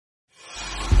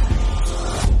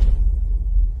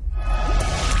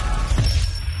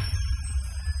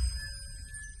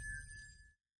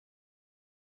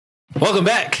Welcome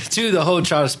back to the Whole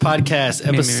Charles Podcast,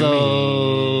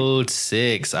 episode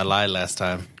 6. I lied last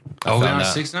time. We're on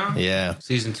 6 now? Yeah.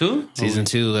 Season 2? Season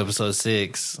 2, episode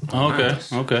 6. Oh, okay.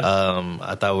 Nice. Okay.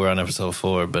 I thought we were on episode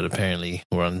 4, but apparently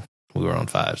we were on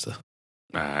 5. So All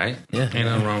right. Yeah. Ain't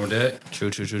nothing wrong with that. true.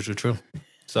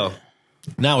 So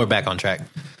now we're back on track.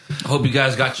 Hope you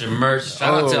guys got your merch.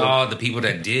 Shout out to all the people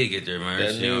that did get their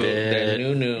merch. That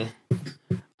new.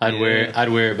 I'd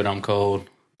wear it, but I'm cold.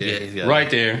 Yeah. Right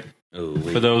there. Oh,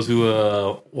 For those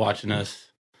who watching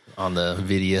us On the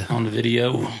video. on the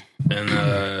video. And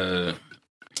I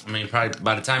mean, probably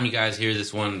by the time you guys hear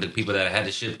this one, the people that I had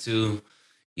to ship to,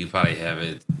 you probably have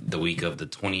it the week of the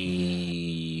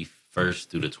 21st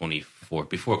through the 24th.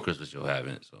 Before Christmas, you'll have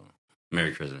it. So,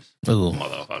 Merry Christmas, Ooh.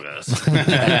 motherfuckers.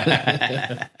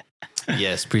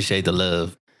 Yes, appreciate the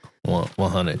love.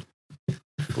 100.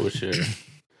 For sure.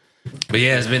 But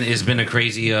yeah, it's been a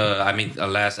crazy.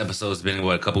 Last episode's been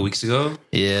a couple weeks ago.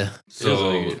 Yeah.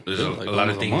 So there's a lot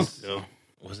of almost a things. month ago.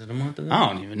 Was it a month ago? I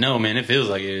don't even know, man. It feels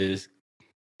like it is.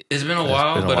 It's been a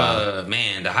while, but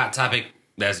man, the hot topic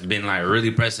that's been like really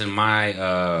pressing my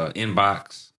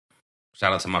inbox.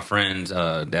 Shout out to my friends,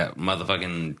 that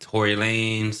motherfucking Tory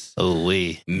Lanez, Oh,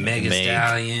 we. Meg Thee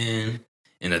Stallion,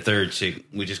 and the third chick.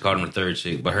 We just called him the third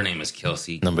chick, but her name is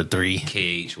Kelsey. Number 3.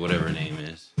 KH, whatever her name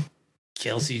is.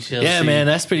 Chelsea. Yeah, man,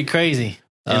 that's pretty crazy.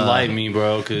 Enlighten me,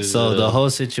 bro. Cause, So the whole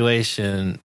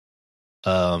situation,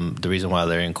 the reason why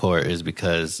they're in court is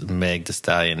because Meg Thee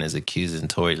Stallion is accusing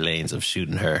Tory Lanez of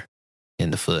shooting her in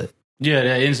the foot. yeah,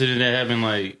 that incident that happened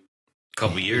like A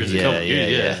couple years ago.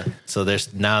 Yeah. So they're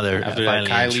after finally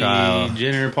that in trial. Kylie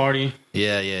Jenner party.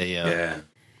 Yeah.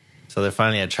 So they're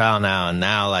finally at trial now, and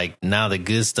now the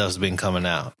good stuff's been coming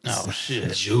out. Oh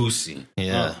shit. Juicy.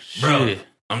 Yeah. Oh, Bro, shit.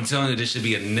 I'm telling you, this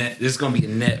is gonna be a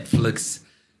Netflix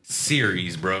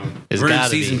series, bro. It's We're in gotta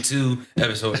season be. 2,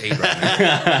 episode 8 right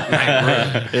now. Like,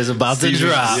 bro. It's about to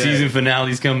drop. Season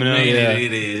finale's coming up. Man, Yeah.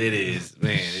 it is.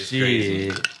 Man, it's crazy.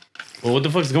 Shit. Well, what the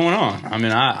fuck's going on? I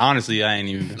mean, I ain't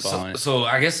even been following it. So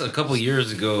I guess a couple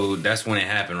years ago, that's when it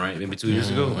happened, right? Maybe 2 years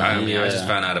ago. I yeah. just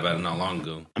found out about it not long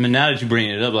ago. I mean, now that you bring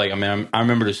it up, like, I mean, I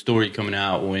remember the story coming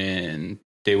out when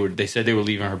they said they were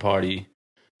leaving her party,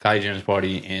 Kylie Jenner's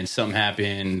party, and something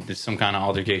happened. Some kind of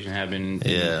altercation happened.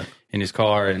 In his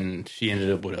car, and she ended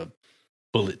up with a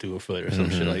bullet through her foot or some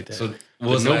shit like that. So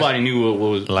nobody knew what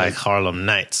was Like Harlem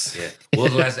Nights. Yeah. What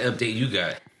was the last update you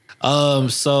got?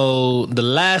 So the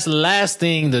last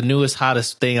thing, the newest,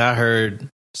 hottest thing I heard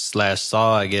 /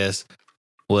 saw, I guess,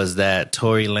 was that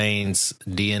Tory Lanez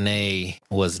DNA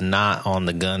was not on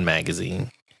the gun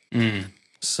magazine.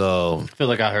 So I feel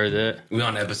like I heard that. We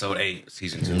on episode 8,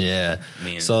 season 2. yeah.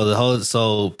 Man.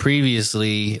 So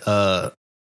previously,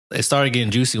 it started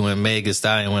getting juicy when Meg Thee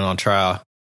Stallion went on trial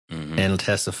and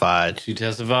testified. She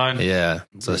testified. Yeah.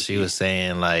 So she was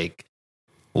saying like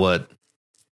what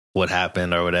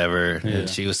happened or whatever. Yeah. And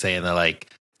she was saying that like,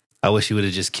 I wish you would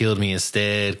have just killed me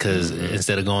instead, because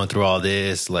instead of going through all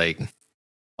this, like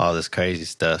all this crazy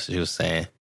stuff she was saying.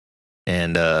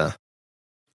 And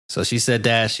so she said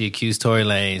that she accused Tory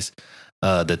Lanez.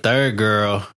 The third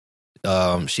girl,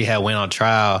 she had went on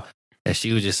trial, and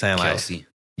she was just saying like, Kelsey.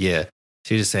 yeah,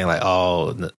 she was just saying like,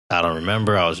 oh, I don't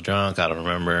remember. I was drunk. I don't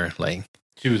remember. Like,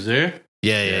 She was there.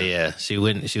 yeah. She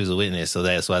was a witness, so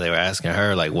that's why they were asking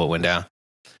her like what went down.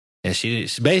 And she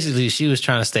basically was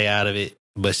trying to stay out of it,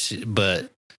 but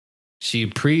she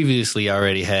previously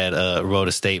already had wrote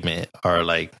a statement or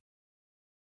like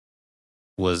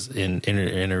was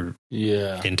interrogated.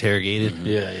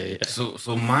 Yeah. So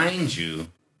mind you,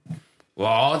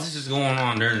 while all this is going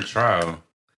on during the trial,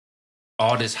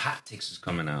 all this hot takes was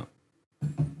coming out.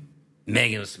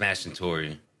 Megan was smashing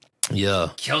Tory. Yeah.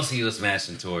 Kelsey was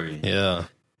smashing Tory. Yeah.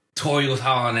 Tory was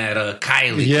hollering at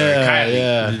Kylie. Yeah, Kylie.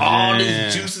 yeah. All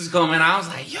this juice is coming. I was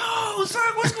like, yo,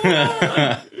 son, what's going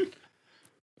on?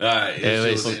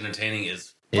 It was entertaining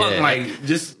as fuck. Yeah. Like,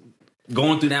 just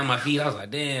going through down my feed, I was like,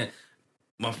 damn.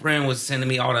 My friend was sending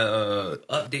me all the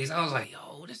updates. I was like,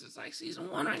 yo, this is like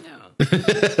season 1 right now.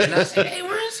 And I said, hey,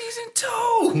 we're in season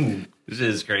 2. This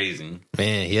is crazy.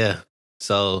 Man, yeah.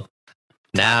 So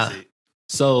now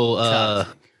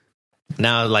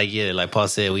now like Paul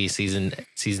said, we season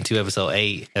 2 episode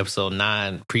 8, episode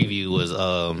 9 preview was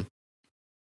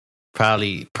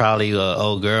probably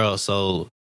old girl. So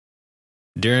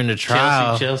during the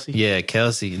trial, Chelsea? Yeah,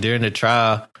 Kelsey, during the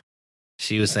trial,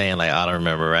 she was saying like, I don't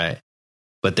remember, right?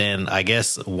 But then I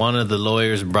guess one of the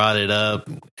lawyers brought it up.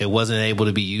 It wasn't able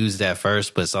to be used at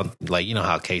first, but some, like, you know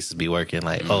how cases be working,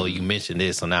 like, oh, you mentioned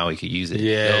this, so now we could use it.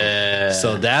 Yeah.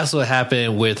 So that's what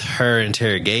happened with her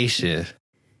interrogation.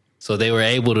 So they were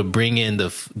able to bring in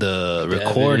the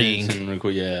recording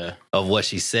of what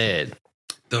she said.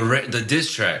 The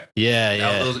diss track.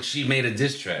 Yeah. She made a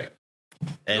diss track.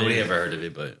 Nobody ever heard of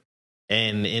it, but.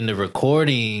 And in the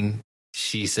recording,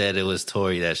 she said it was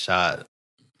Tory that shot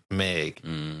Meg.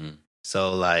 Mm-hmm.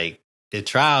 So, like, at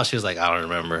trial, she was like, I don't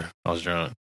remember. I was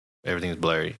drunk. Everything's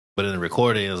blurry. But in the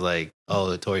recording, it was like,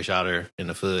 oh, Tory shot her in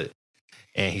the foot.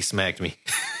 And he smacked me.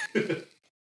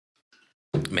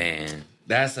 Man,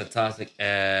 that's a toxic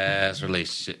ass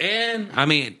relationship. And, I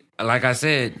mean, like I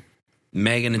said,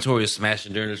 Megan and Tory are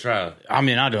smashing during the trial. I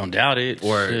mean, I don't doubt it.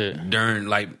 Or during,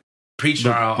 like,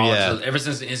 pre-trial. Ever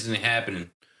since the incident happened,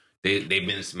 they've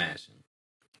been smashing.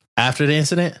 After the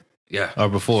incident? Yeah. Or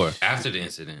before? After the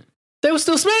incident. They were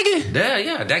still smacking?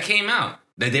 Yeah. That came out.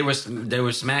 They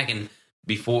were smacking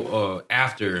before or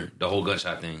after the whole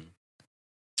gunshot thing.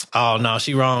 Oh, no.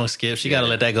 She wrong, Skip. She got to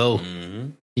let that go. Mm-hmm.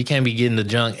 You can't be getting the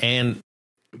junk and...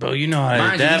 Bro, you know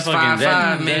how that fucking...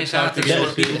 5'5", man. Shout out to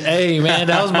short people. Hey, man,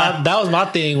 that was my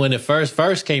thing when it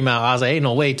first came out. I was like, ain't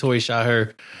no way Tory shot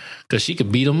her because she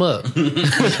could beat him up.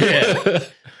 Yeah.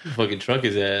 Fucking truck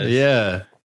his ass. Yeah.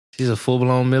 She's a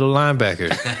full-blown middle linebacker.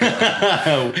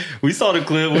 We saw the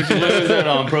clip. What was that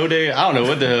on Pro Day? I don't know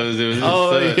what the hell it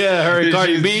was. Her and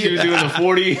Cardi B. She was doing the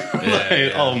 40.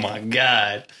 Oh, my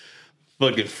God.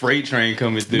 Fucking freight train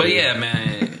coming through. But yeah,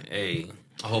 man. Hey,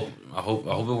 I hope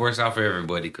it works out for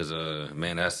everybody because,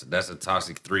 man, that's a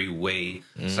toxic 3-way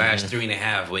 /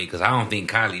 3.5 way because I don't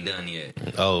think Kylie done yet.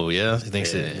 Oh, yeah? He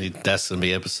thinks that's going to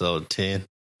be episode 10.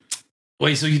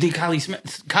 Wait, so you think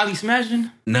Kylie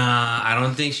smashing? Nah, I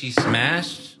don't think she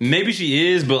smashed. Maybe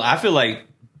she is, but I feel like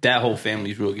that whole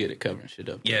family's real good at covering shit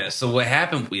up. Yeah, so what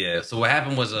happened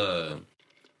was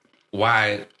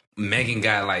why Megan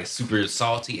got like super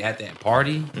salty at that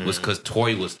party was because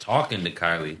Tory was talking to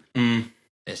Kylie.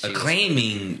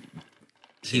 Claiming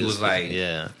he was like...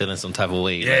 Yeah, feeling some type of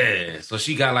way. Yeah, so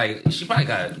she probably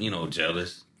got,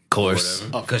 jealous. Of course.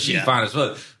 Because she fine as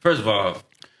fuck. First of all...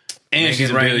 And Megan she's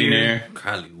a billionaire.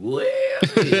 Kylie, well...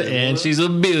 and she's a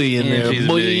billionaire. And she's a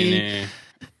billionaire.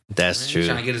 That's true. He's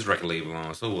trying to get his record label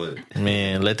on, so what?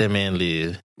 Man, let that man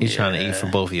live. He's trying to eat for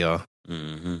both of y'all.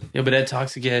 Mm-hmm. Yeah, but that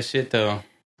toxic ass shit, though.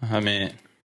 I mean...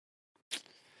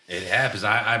 It happens.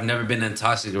 I've never been in a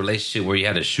toxic relationship where you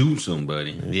had to shoot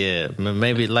somebody. Yeah,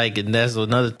 maybe and that's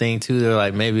another thing too. They're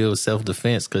like maybe it was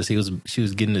self-defense because she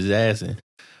was getting his ass and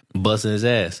busting his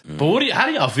ass. But how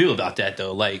do y'all feel about that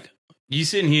though? Like you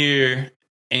sitting here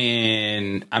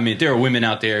and I mean there are women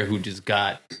out there who just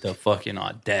got the fucking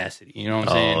audacity. You know what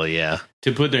I'm saying? Oh yeah,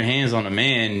 to put their hands on a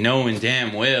man knowing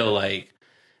damn well like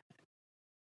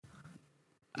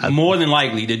more than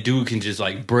likely the dude can just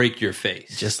like break your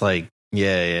face. Just like.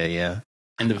 Yeah.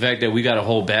 And the fact that we got to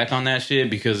hold back on that shit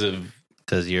because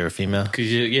you're a female?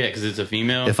 Because it's a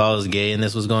female. If I was gay and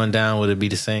this was going down, would it be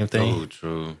the same thing? Oh,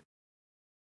 true.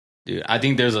 Dude, I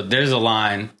think there's a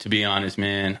line, to be honest,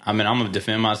 man. I mean, I'm going to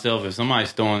defend myself. If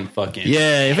somebody's throwing fucking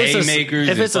haymakers...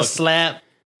 If it's a slap...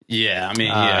 Yeah, I mean,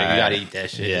 you got to eat that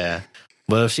shit. Yeah.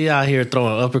 But if she out here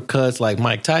throwing uppercuts like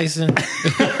Mike Tyson,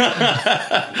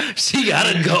 she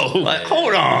got to go. Like,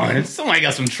 hold on. Somebody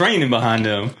got some training behind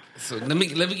them. So let me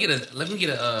get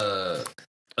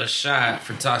a shot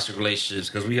for toxic relationships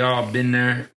because we all been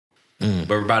there, but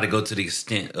we're about to go to the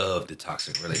extent of the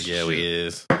toxic relationship. Yeah, we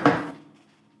is.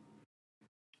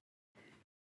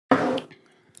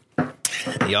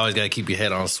 You always got to keep your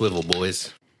head on swivel,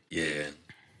 boys. Yeah.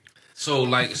 So,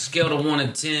 like, scale of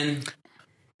 1 to 10,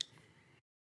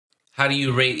 how do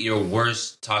you rate your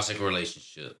worst toxic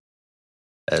relationship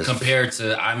compared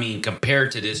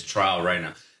to this trial right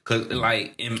now? Because,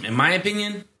 like, in my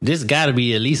opinion... This got to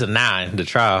be at least a 9, the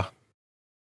trial.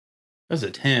 That's a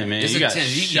 10, man. It's you a got 10.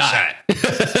 shot.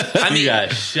 I mean, you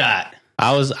got shot.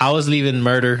 I was leaving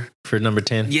murder for number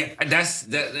 10. Yeah, that's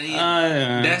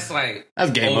like...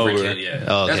 That's game over. Yeah,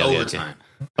 oh, okay, that's okay, overtime.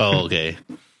 Okay. Oh, okay.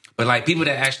 But, like, people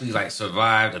that actually, like,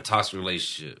 survived a toxic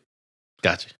relationship.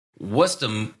 Gotcha. What's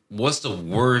the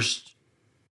worst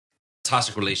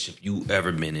toxic relationship you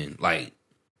ever been in? Like,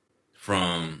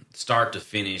 from start to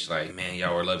finish, like, man,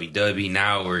 y'all were lovey-dovey.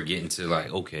 Now we're getting to,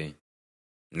 like, okay.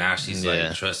 Now she's,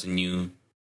 like, trusting you.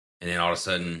 And then all of a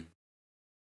sudden,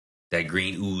 that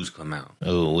green ooze come out.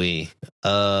 Oh,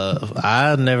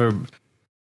 I've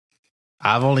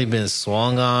only been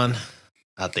swung on,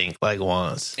 I think, like,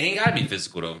 once. It ain't gotta be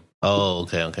physical, though. Oh,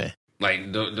 okay. Like,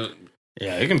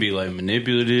 yeah, it can be, like,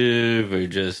 manipulative or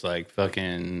just, like,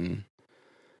 fucking...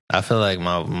 I feel like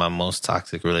my most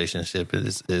toxic relationship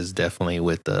is definitely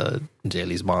with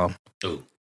Jaylee's mom. Oh.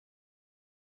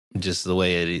 Just the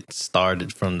way it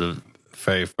started from the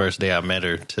very first day I met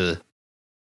her to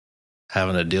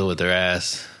having to deal with her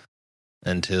ass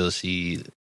until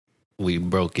we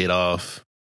broke it off.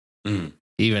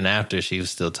 Even after she was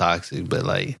still toxic, but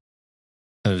like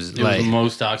it was the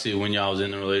most toxic when y'all was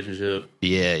in the relationship.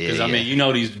 Yeah. Because I mean, you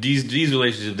know, these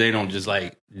relationships, they don't just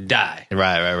like die.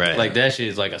 Right. Like that shit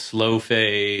is like a slow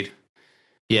fade.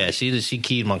 Yeah, she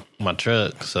keyed my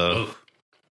truck, so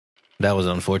that was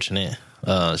unfortunate.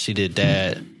 She did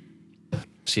that.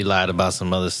 She lied about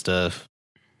some other stuff.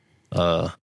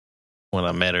 When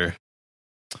I met her,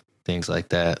 things like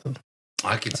that.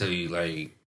 I can tell you,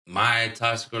 like, my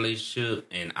toxic relationship,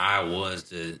 and I was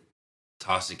the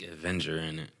toxic Avenger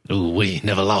in it. Ooh, we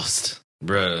never lost.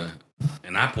 Bruh.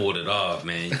 And I pulled it off,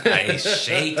 man. I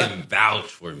Shay can vouch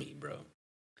for me, bro.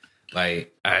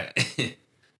 Like, I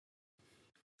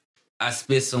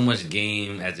spit so much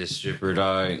game at this stripper,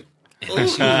 dog.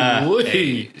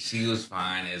 She was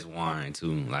fine as wine,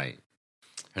 too. Like,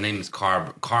 her name is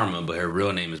Karma, but her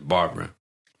real name is Barbara.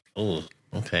 Oh,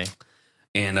 okay.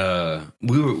 And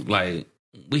we were like,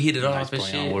 we hit it off and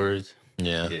shit. Words.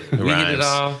 Yeah. We hit it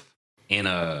off. And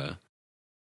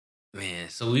man,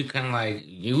 so we kind of like,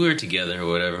 we were together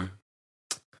or whatever.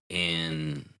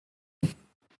 And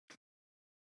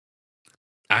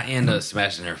I ended up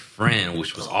smashing her friend,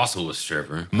 which was also a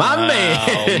stripper. My man.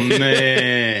 Oh,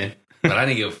 man. But I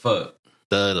didn't give a fuck.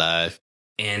 Thug life.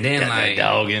 And then, got like, that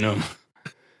dog in him.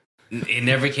 It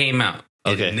never came out.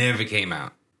 Okay. It never came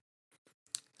out.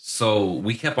 So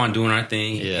we kept on doing our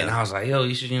thing. Yeah. And I was like, yo,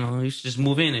 you should just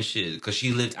move in and shit. Because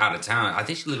she lived out of town. I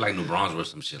think she lived like New Brunswick or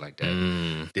some shit like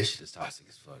that. This shit is toxic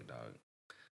as fuck, dog.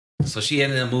 So she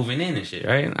ended up moving in and shit,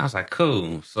 right? And I was like,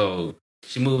 cool. So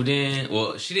she moved in.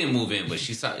 Well, she didn't move in, but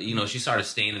she started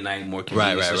staying the night more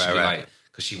convenient. Right. Like,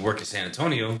 because she worked in San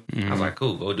Antonio. I was like,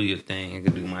 cool, go do your thing. I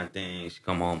can do my thing. She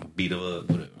come home, beat her up,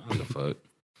 whatever. I don't give a fuck.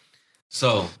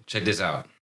 So, check this out.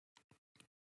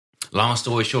 Long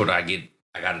story short, I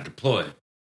got to deploy.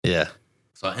 Yeah.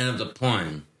 So I end up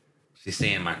deploying. She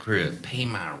stay in my crib, pay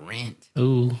my rent.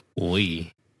 Ooh,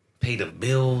 we pay the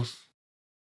bills.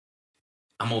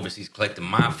 I'm overseas collecting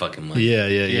my fucking money.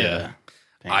 Yeah.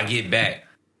 I get back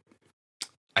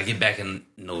in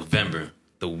November,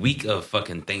 the week of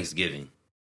fucking Thanksgiving.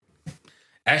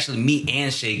 Actually, me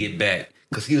and Shay get back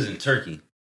because he was in Turkey.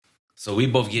 So we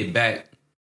both get back.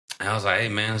 And I was like, hey,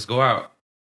 man, let's go out.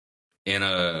 And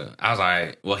I was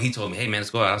like, well, he told me, hey, man, let's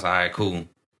go out. I was like, all right, cool.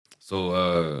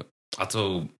 So I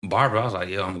told Barbara, I was like,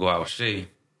 yo, I'm going to go out with Shay.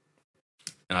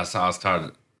 And I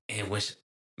started, and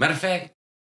matter of fact,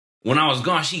 when I was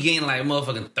gone, she gained like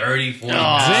motherfucking 30, 40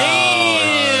 pounds.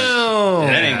 Damn!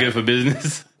 That ain't good for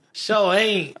business. Sure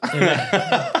ain't.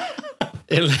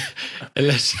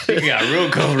 She got real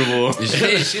comfortable.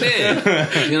 She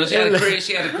did. You know, she had a crib.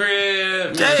 She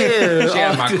Damn. She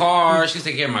had my car. She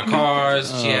take care of my cars.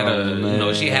 She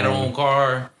had she had her own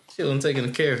car. She wasn't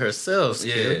taking care of herself.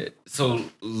 Yeah. Kid. So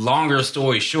longer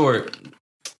story short,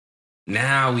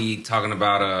 now we talking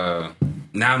about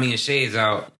now me and Shay's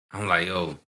out. I'm like,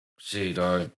 yo, Shay,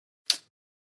 dog,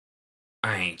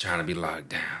 I ain't trying to be locked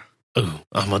down. Ooh,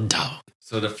 I'm a dog.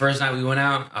 So the first night we went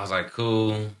out, I was like,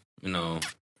 cool. You know,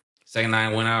 second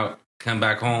night I went out, come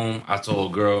back home. I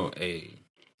told a girl, hey,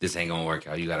 this ain't gonna work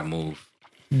out. You gotta move.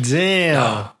 Damn.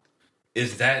 No,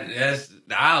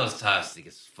 I was toxic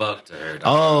as fuck to her. Dog.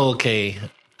 Oh, okay.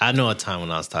 I know a time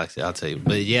when I was toxic, I'll tell you.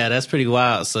 But yeah, that's pretty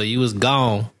wild. So you was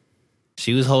gone.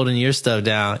 She was holding your stuff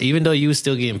down, even though you was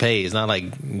still getting paid. It's not like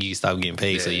you stopped getting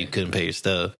paid, so you couldn't pay your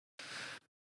stuff.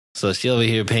 So she over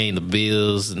here paying the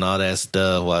bills and all that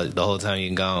stuff while the whole time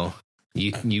you gone.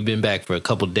 You been back for a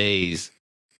couple days.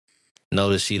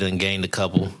 Noticed she done gained a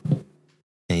couple.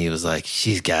 And he was like,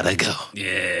 she's gotta go.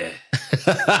 Yeah.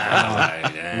 I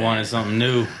was like, wanted something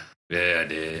new. Yeah, I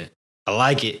did. I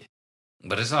like it.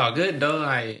 But it's all good, though.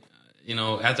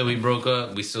 After we broke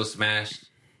up, we still smashed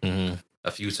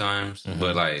a few times.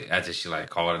 But, after she,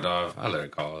 called it off, I let her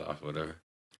call it off, whatever.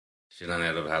 She done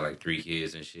ended up had, 3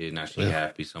 kids and shit. Now she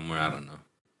happy somewhere. I don't know.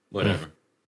 Whatever.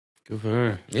 Good for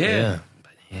her. Yeah.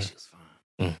 But, she was fine.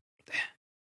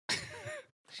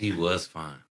 She was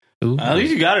fine. Ooh. At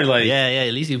least you got her, yeah.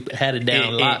 At least you had it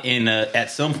down a lot.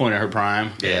 At some point in her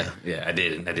prime. Yeah, I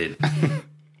did.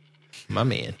 My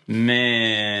man.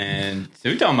 Man.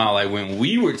 So we talking about, when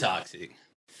we were toxic.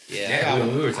 Yeah,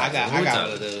 we were toxic. I got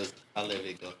one of those. I'll let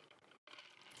it go.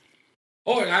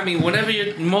 Or, whenever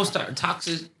you're most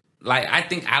toxic, I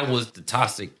think I was the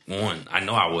toxic one. I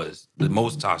know I was the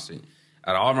most toxic.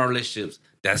 Out of all my relationships,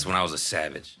 that's when I was a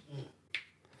savage.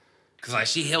 Because,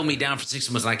 she held me down for 6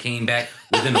 months and I came back.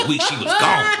 Within a week, she was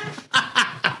gone.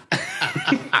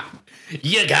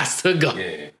 You got to go.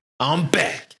 Yeah. I'm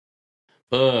back.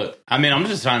 But I mean, I'm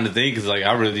just trying to think because like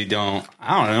I really don't.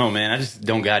 I don't know, man. I just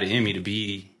don't got it in me to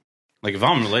be like if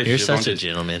I'm in a relationship. You're such a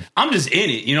gentleman. I'm just in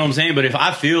it. You know what I'm saying? But if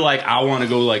I feel like I want to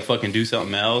go like fucking do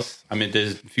something else, I mean,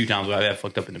 there's a few times where I've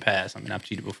fucked up in the past. I mean, I've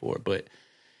cheated before, but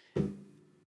you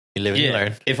live and you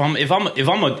learn. If I'm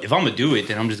gonna do it,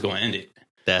 then I'm just gonna end it.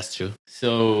 That's true.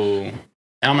 So.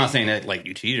 And I'm not saying that like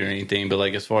you cheated or anything, but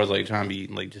like as far as like trying to be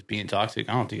like just being toxic,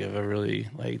 I don't think I've ever really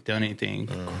like done anything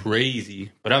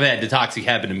crazy. But I've had the toxic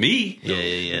happen to me.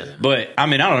 Yeah. But I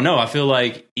mean, I don't know. I feel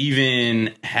like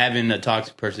even having a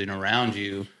toxic person around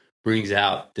you brings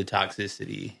out the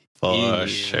toxicity. For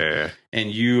sure.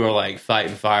 And you are like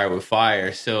fighting fire with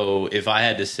fire. So if I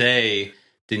had to say,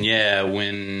 then yeah,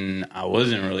 when I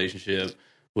was in a relationship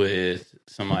with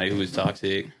somebody who was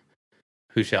toxic,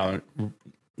 who shall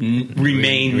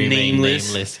remain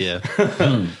nameless. Yeah.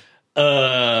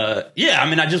 I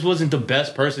mean, I just wasn't the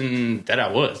best person that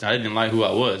I was. I didn't like who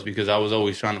I was because I was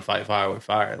always trying to fight fire with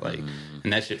fire. Like,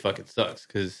 and that shit fucking sucks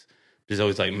because there's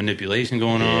always like manipulation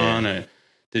going on, or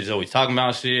there's always talking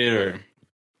about shit, or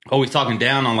always talking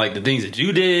down on like the things that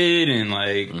you did and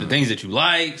like the things that you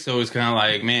like. So it's kind of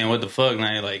like, man, what the fuck?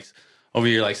 Now you're like over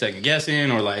here like second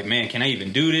guessing, or like, man, can I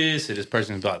even do this? And this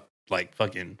person's about like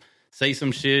fucking say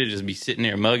some shit, just be sitting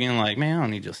there mugging, like, man, I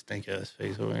don't need your stink ass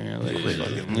face over here. Like,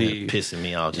 fucking leave. Pissing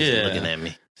me off just looking at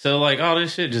me. So, like, all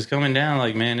this shit just coming down,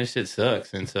 like, man, this shit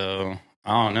sucks. And so,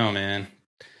 I don't know, man.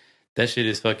 That shit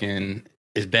is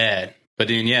bad. But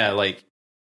then, yeah, like,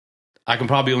 I can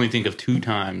probably only think of 2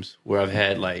 times where I've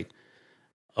had, like,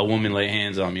 a woman lay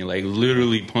hands on me, like,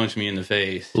 literally punch me in the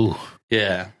face. Ooh.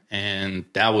 Yeah. And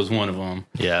that was one of them.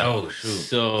 Yeah. Oh, shoot.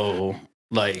 So,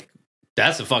 like,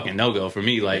 that's a fucking no-go for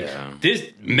me. Like, this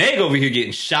Meg over here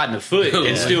getting shot in the foot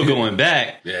and still going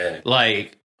back. Yeah.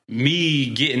 Like, me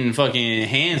getting fucking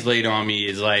hands laid on me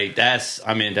is like, that's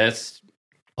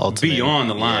ultimate. Beyond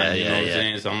the line. You know what I'm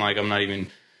saying? So I'm like, I'm not even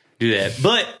do that.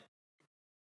 But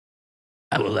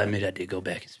I will admit I did go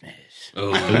back and smash.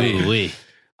 Oh,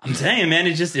 I'm saying, man,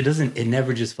 it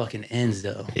never just fucking ends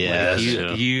though. Yeah,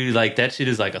 like, you like that shit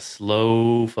is like a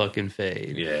slow fucking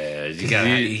fade. Yeah, you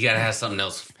gotta have something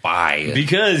else fire.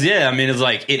 Because I mean, it's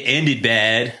like it ended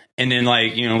bad, and then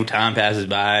like time passes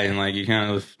by, and like you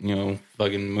kind of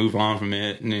fucking move on from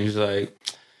it, and then it's like,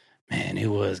 man,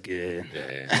 it was good.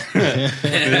 Yeah.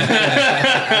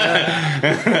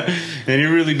 And it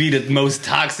really be the most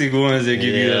toxic ones that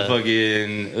give you that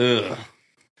fucking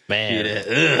man.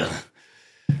 Ugh.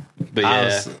 But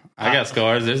I got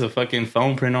scars. There's a fucking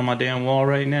phone print on my damn wall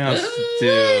right now.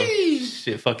 Still,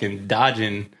 shit, fucking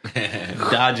dodging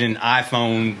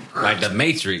iPhone like the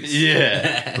Matrix.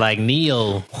 Yeah, like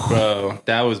Neo, bro.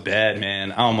 That was bad,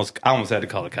 man. I almost had to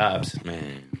call the cops,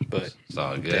 man. But it's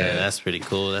all good. Damn, that's pretty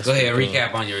cool. Go ahead,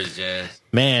 recap on yours, Jazz.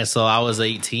 Man, so I was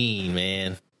 18,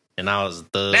 man. And I was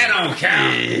the... That don't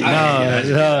count.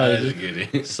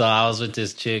 No. So I was with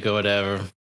this chick or whatever.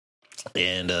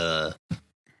 And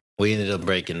we ended up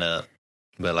breaking up.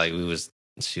 But like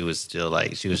she was still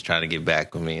like, she was trying to get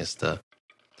back with me and stuff.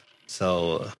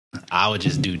 So I would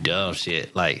just do dumb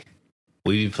shit. Like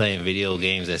we'd be playing video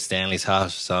games at Stanley's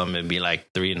house or something. It'd be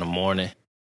like 3 a.m.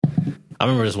 I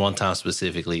remember this one time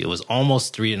specifically. It was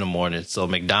almost 3 a.m. So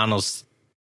McDonald's,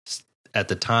 at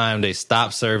the time, they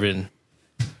stopped serving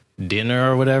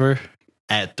dinner or whatever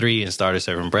at 3 and started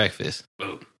serving breakfast.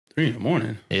 3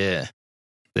 a.m. Yeah,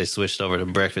 they switched over to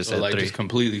breakfast at like 3. Just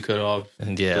completely cut off.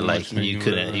 And like you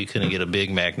couldn't get a Big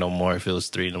Mac no more if it was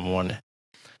 3 a.m.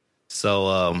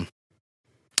 So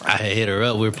I hit her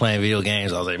up. We were playing video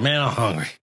games. I was like, man, I'm hungry.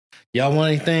 Y'all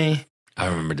want anything? I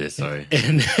remember this. Sorry.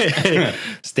 And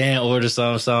Stan ordered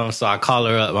something. So I call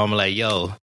her up. I'm like,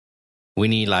 yo, we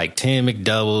need like 10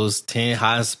 McDoubles, 10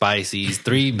 hot and spicies,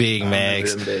 3 Big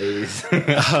Macs.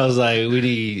 I was like,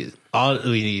 we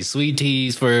need sweet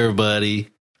teas for everybody,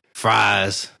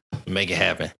 fries, make it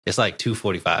happen. It's like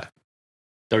 $2.45.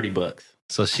 $30.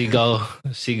 So she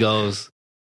goes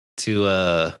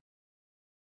to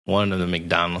one of the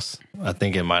McDonald's. I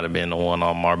think it might have been the one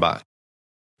on Marbach.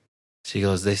 She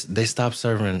goes, they stopped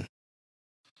serving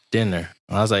dinner.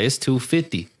 I was like, it's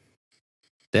 $2.50.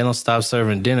 They don't stop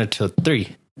serving dinner till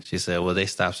 3. She said, well, they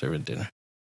stopped serving dinner.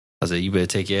 I said, you better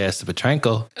take your ass to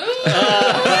Petranco.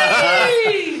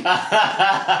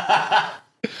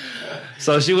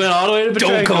 So she went all the way to Petranco.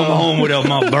 Don't come home without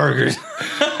my burgers.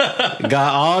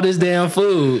 Got all this damn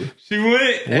food. She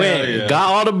went, got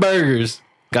all the burgers,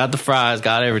 got the fries,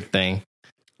 got everything.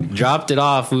 Dropped it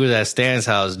off. We was at Stan's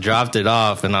house, dropped it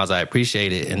off, and I was like,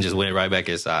 appreciate it, and just went right back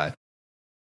inside.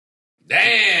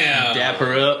 Damn. Dap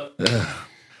her up.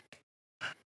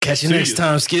 Catch you next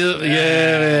time, Skip.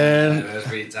 Yeah, man. That's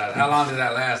pretty tight. How long did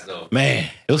that last, though? Man,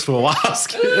 it was for a while,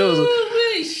 Skip. It was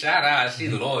Really? Shout out.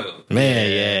 She's loyal.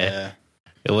 Man, yeah.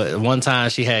 It was, one time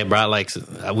she had brought like,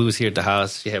 we was here at the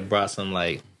house. She had brought some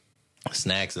like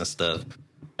snacks and stuff.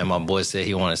 And my boy said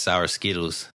he wanted sour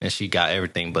Skittles. And she got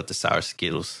everything but the sour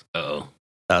Skittles. Uh-oh.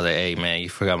 I was like, hey, man, you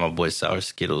forgot my boy sour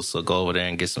Skittles. So go over there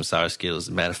and get some sour Skittles.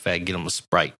 Matter of fact, get him a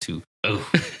Sprite, too. Oh.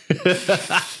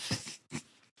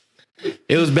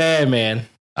 It was bad, man.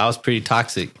 I was pretty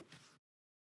toxic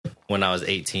when I was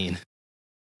 18.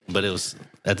 But it was,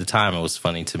 at the time, it was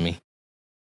funny to me.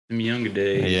 Them younger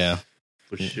days. Yeah.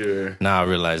 For sure. Now I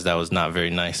realized that was not very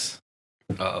nice.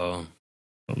 Uh-oh.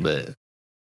 But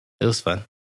it was fun.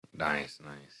 Nice.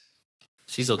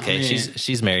 She's okay. I mean,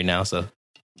 she's married now, so.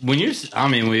 When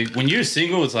you're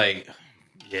single, it's like,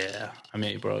 yeah. I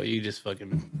mean, bro, you just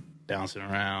fucking bouncing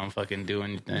around, fucking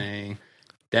doing your thing.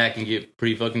 That can get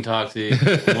pretty fucking toxic.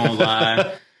 Won't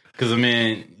lie. Because, I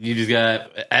mean, you just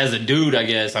got, as a dude, I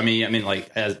guess, I mean, like,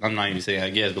 as I'm not even saying I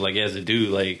guess, but, like, as a dude,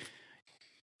 like,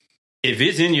 if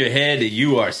it's in your head that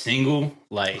you are single,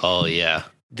 like, oh, yeah.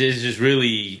 This just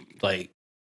really, like,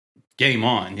 game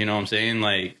on, you know what I'm saying?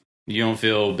 Like, you don't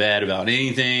feel bad about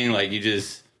anything. Like, you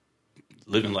just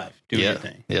living life, doing your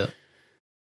thing. Yeah.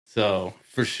 So,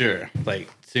 for sure, like,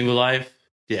 single life,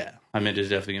 yeah. I mean, there's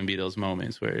definitely going to be those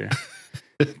moments where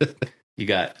you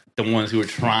got the ones who are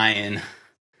trying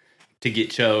to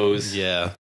get chose.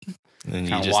 Yeah. And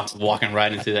you kind just of walking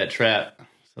right into that trap.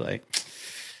 So, like,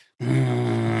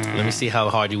 let me see how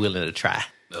hard you're willing to try.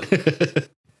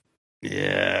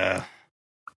 Yeah.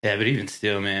 Yeah, but even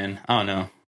still, man, I don't know.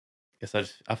 Guess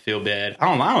I feel bad.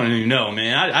 I don't even know,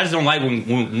 man. I just don't like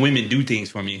when women do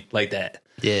things for me like that.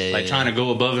 Yeah. Like trying to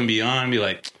go above and beyond, be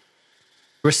like,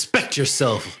 respect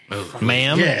yourself,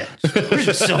 ma'am. Yeah. Where's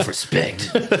your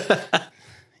self-respect?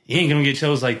 You ain't gonna get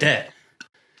chose like that.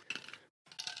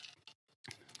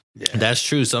 Yeah. That's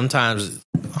true. Sometimes,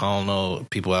 I don't know,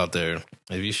 people out there,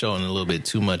 if you're showing a little bit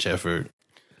too much effort,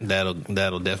 that'll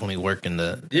definitely work in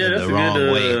the wrong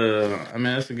way. I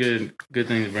mean, that's a good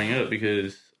thing to bring up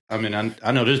because I mean,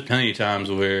 I know there's plenty of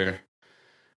times where,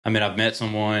 I mean, I've met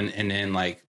someone and then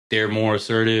like they're more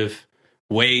assertive,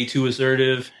 way too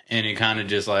assertive, and it kind of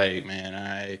just like,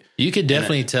 man, you could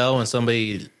definitely tell when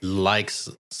somebody likes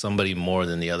somebody more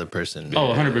than the other person.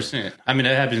 Oh, 100%. I mean,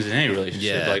 that happens in any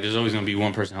relationship. Yeah. Like, there's always going to be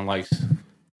one person that likes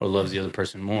or loves the other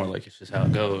person more. Like, it's just how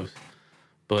it goes.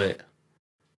 But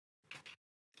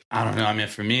I don't know. I mean,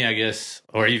 for me, I guess,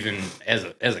 or even as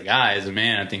a guy, as a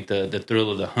man, I think the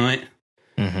thrill of the hunt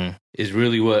is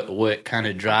really what kind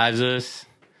of drives us.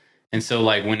 And so,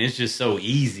 like, when it's just so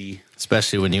easy,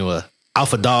 especially when you a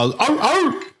alpha dog, you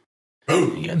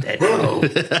got that dog.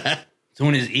 So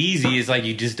when it's easy, it's like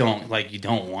you just don't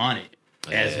want it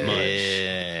as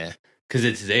much because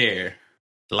it's there.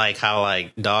 Like how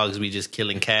like dogs be just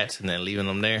killing cats and then leaving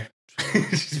them there.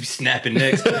 Just be snapping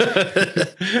necks. Oh,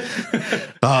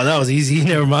 that was easy.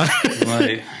 Never mind.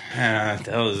 Like, that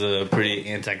was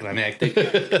pretty anticlimactic.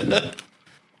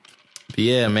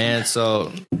 Yeah, man.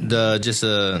 So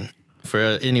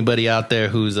for anybody out there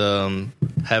who's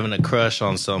having a crush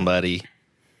on somebody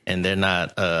and they're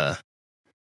not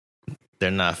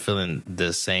feeling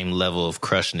the same level of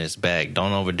crushness back,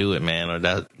 don't overdo it, man. Or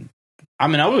that. I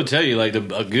mean, I will tell you, like,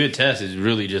 a good test is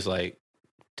really just like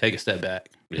take a step back.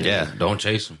 Yeah. Don't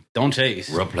chase them. Don't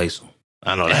chase. Replace them.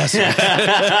 I know that's my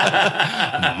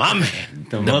man.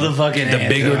 The motherfucking the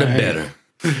bigger the better.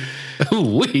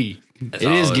 Ooh-wee. It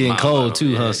is getting cold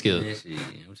too, huh, Skip?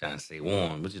 I'm trying to stay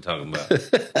warm. What you talking about?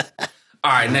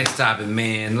 All right, next topic,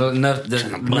 man. Enough of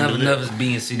us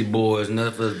being city boys.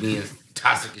 Enough of us being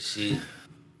toxic as shit.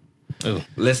 Ooh.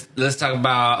 Let's talk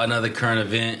about another current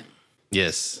event.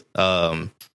 Yes.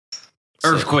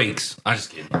 Earthquakes. I'm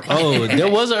just kidding. Oh, there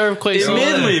was an earthquake in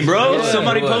Midland, bro. Yeah,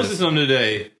 somebody posted something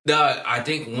today. I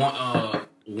think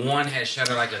one had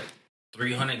shattered like a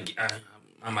 300.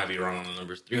 I might be wrong on the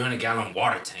numbers. 300-gallon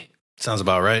water tank. Sounds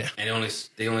about right. And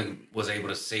they only was able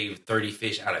to save 30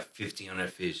 fish out of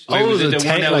 1,500 fish. Wait, was it the tank,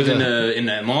 one that like was in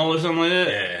that mall or something like that?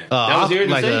 Yeah. That was here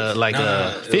in the States? Like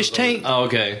a fish tank? Oh,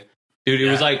 okay. Dude, it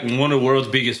was like one of the world's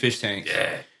biggest fish tanks.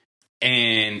 Yeah.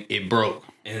 And it broke.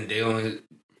 And it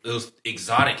was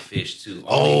exotic fish too.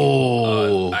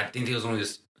 I think they was only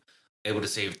just able to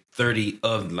save 30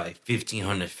 of like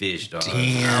 1,500 fish, dog. Damn.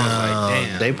 I was like,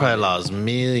 damn. They probably lost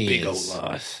millions. Big old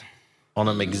loss. On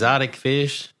them exotic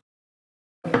fish.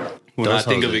 When I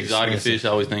think of exotic fish, I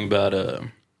always think about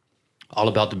All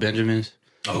About the Benjamins.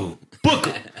 Oh. Book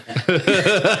 'em.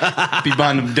 Be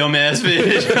buying them dumbass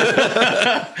fish.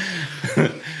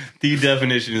 The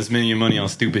definition is spending your money on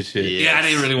stupid shit. Yeah, I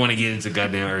didn't really want to get into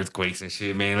goddamn earthquakes and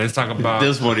shit, man. Let's talk about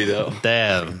This funny though.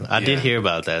 Damn, I did hear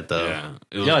about that though.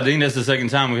 Yeah, I think that's the second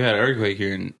time we had an earthquake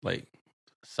here in like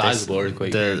sizable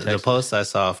earthquake. The post I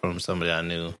saw from somebody I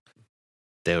knew,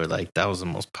 they were like, "That was the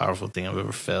most powerful thing I've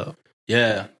ever felt."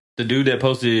 Yeah, the dude that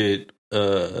posted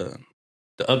the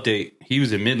update, he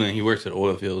was in Midland. He works at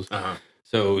oil fields,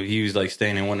 so he was like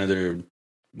staying in one of their,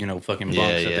 fucking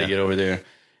bunks that they get over there.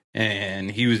 And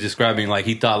he was describing like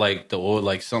he thought like the oil,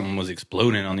 like something was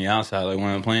exploding on the outside, like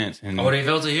one of the plants. And they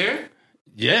felt it here.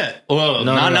 Yeah, well,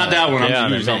 not that one.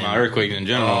 I'm just talking about earthquakes in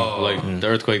general, the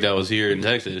earthquake that was here in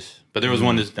Texas. But there was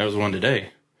one. There was one today.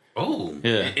 Oh,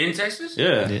 yeah, in Texas.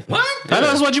 Yeah, what?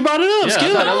 That's what you brought it up.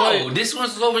 Yeah, this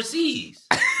one's overseas.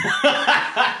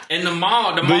 In the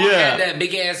mall, had that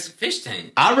big ass fish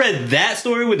tank. I read that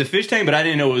story with the fish tank, but I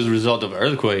didn't know it was a result of an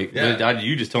earthquake. Yeah.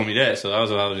 You just told me that, so that was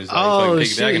what I was just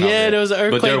like, piggybacking there was an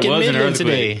earthquake in Midland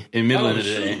today. In Midland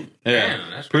today. Yeah,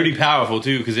 damn, that's pretty powerful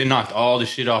too, because it knocked all the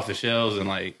shit off the shelves and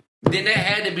like. Then that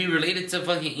had to be related to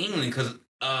fucking England, because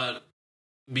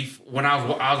when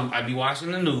I'd be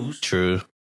watching the news. True.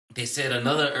 They said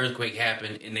another earthquake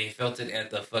happened, and they felt it at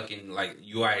the fucking like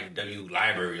UIW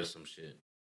library or some shit.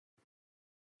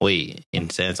 Wait, in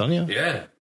San Antonio? Yeah.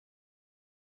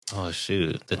 Oh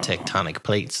shoot, the tectonic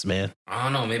plates, man. I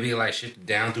don't know, maybe like shit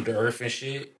down through the earth and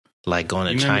shit. Like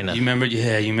going to China. You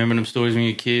remember them stories when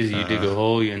you were kids? You dig a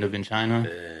hole, you end up in China.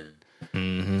 Yeah.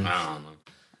 Mm-hmm. I don't know.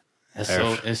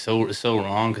 It's so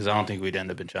wrong because I don't think we'd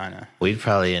end up in China. We'd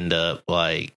probably end up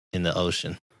like in the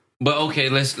ocean. But okay,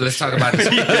 let's talk about this.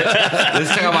 Let's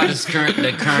talk about this current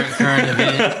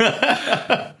event.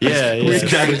 Yeah.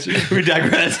 We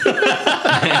digress.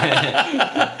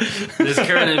 This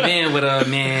current event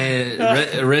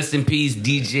with rest in peace,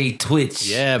 DJ Twitch.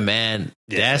 Yeah, man,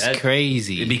 that's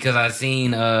crazy. Because I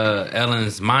seen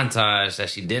Ellen's montage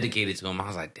that she dedicated to him. I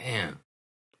was like, damn,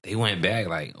 they went back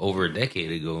like over a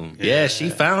decade ago. Yeah, she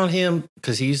found him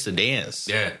because he used to dance.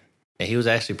 Yeah, and he was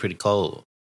actually pretty cold.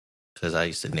 Because I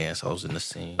used to dance, I was in the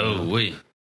scene. Oh, wait.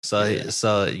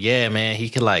 So yeah, man, he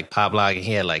could like pop lock, and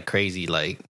he had like crazy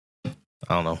like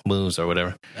I don't know moves or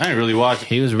whatever. I didn't really watch.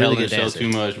 He was really Ellen good dancer. Too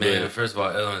much, man. but First of all,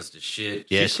 Ellen's the shit.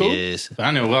 Yeah, she's cool. She is. I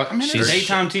know. Well, I mean, she's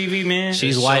daytime TV, man.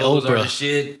 She's white Oprah.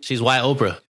 Shit. She's white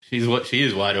Oprah. She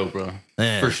is white Oprah.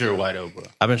 Man. For sure, white Oprah.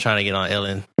 I've been trying to get on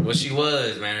Ellen. Well, she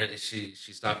was, man. She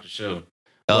stopped the show.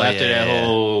 Well, after that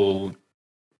whole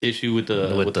issue with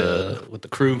the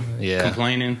crew,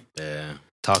 complaining,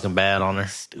 talking bad on her.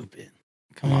 Stupid.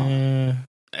 Come on.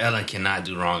 Ellen cannot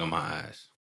do wrong in my eyes.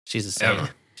 She's a saint.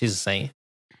 She's a saint.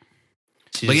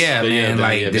 She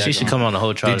should come on the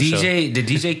whole trial. The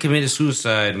DJ committed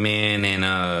suicide, man,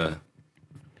 and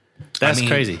that's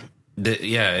crazy.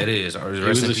 It is. It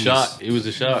was a shock. It was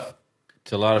a shock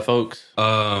to a lot of folks.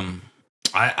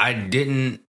 I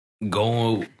didn't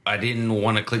want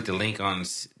to click the link on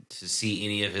to see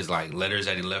any of his like letters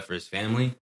that he left for his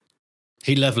family.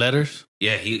 He left letters?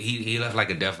 Yeah, he left like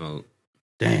a death note.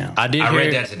 Damn. I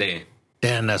read that today.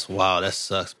 Damn, that's wild. That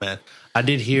sucks, man. I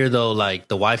did hear though, like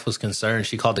the wife was concerned.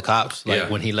 She called the cops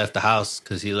when he left the house,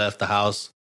 because he left the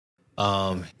house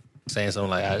saying something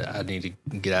like, I need to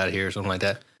get out of here or something like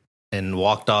that, and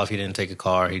walked off. He didn't take a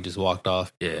car. He just walked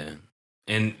off. Yeah.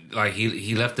 And like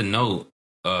he left a note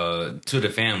to the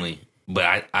family,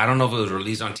 but I don't know if it was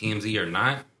released on TMZ or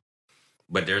not.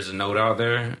 But there's a note out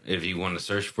there. If you want to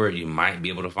search for it, you might be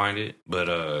able to find it.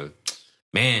 But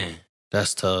man,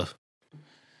 that's tough.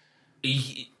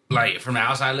 Like from the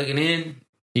outside looking in,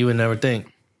 you would never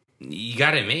think. You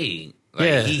got it made.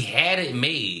 Like he had it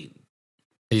made.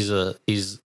 He's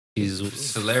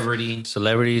celebrity.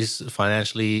 Celebrities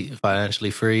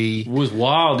financially free. What's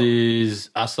wild is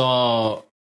I saw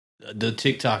the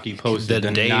TikTok he posted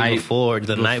the night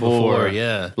before,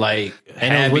 yeah. Like,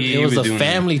 and it was a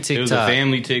family TikTok. It was a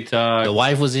family TikTok. The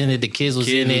wife was in it. The kids was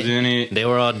in it. They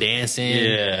were all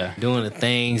dancing, doing the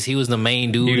things. He was the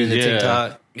main dude in the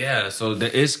TikTok. Yeah, so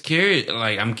it's curious.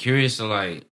 Like, I'm curious to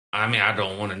like. I mean, I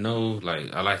don't want to know.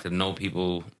 Like, I like to know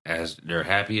people as they're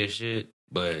happy as shit.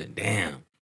 But damn,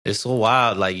 it's so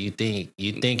wild. Like you think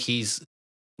he's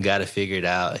got it figured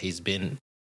out. He's been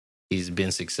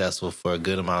successful for a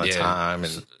good amount of time,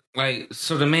 and like,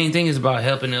 so the main thing is about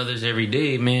helping others every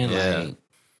day, man. Yeah.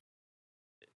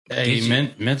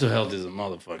 Like, mental health is a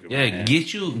motherfucker. Yeah, man.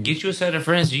 get you a set of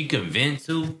friends you can vent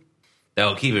to that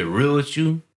will keep it real with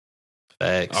you.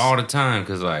 Facts. All the time,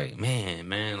 because like,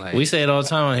 man, like we say it all the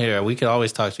time on here. We can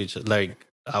always talk to each other. Like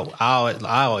I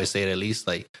always say it, at least.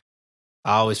 Like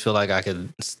I always feel like I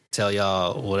could tell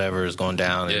y'all whatever is going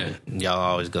down, and y'all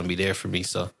always gonna be there for me.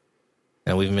 So.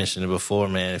 and we've mentioned it before,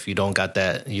 man. If you don't got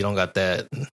that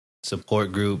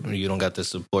support group, you don't got the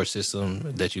support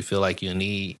system that you feel like you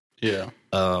need. Yeah.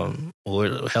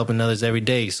 We're helping others every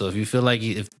day. So if you feel like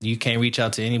if you can't reach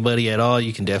out to anybody at all,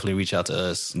 you can definitely reach out to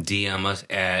us. DM us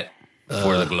at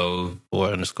For the Globe or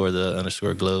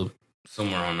 _the _globe.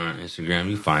 Somewhere on our Instagram,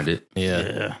 you find it.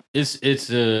 Yeah. It's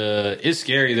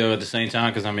scary though at the same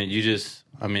time because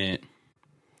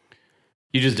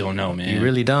you just don't know, man. You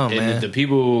really don't, and man. The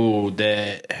people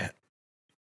that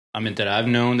that I've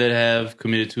known that have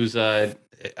committed suicide,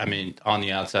 on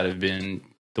the outside have been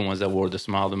the ones that wore the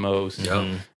smile the most.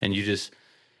 Yep.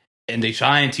 And they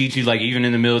try and teach you, like, even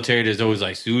in the military, there's always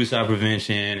like suicide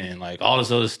prevention and like all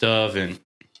this other stuff, and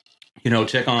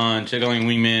check on your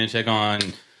wingman, check on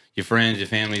your friends, your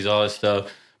families, all this stuff.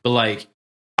 But like,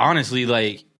 honestly,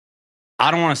 like,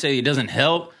 I don't want to say it doesn't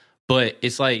help, but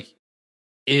it's like,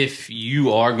 if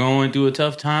you are going through a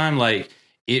tough time, like,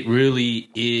 it really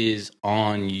is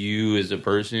on you as a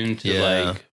person to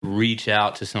like reach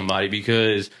out to somebody,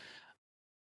 because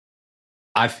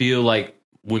I feel like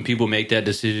when people make that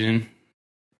decision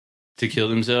to kill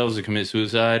themselves or commit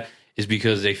suicide, is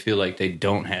because they feel like they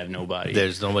don't have nobody.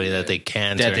 There's nobody that they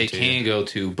can go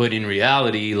to. But in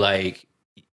reality, like,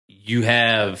 you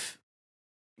have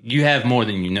more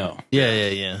than you know.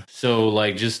 Yeah. So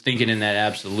like, just thinking in that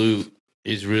absolute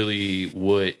is really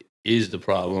what is the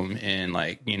problem. And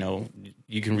like,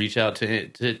 you can reach out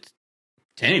to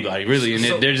anybody really, and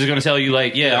they're just gonna tell you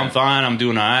like, I'm fine, I'm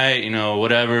doing all right,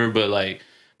 whatever. But like,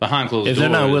 behind closed doors, if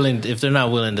they're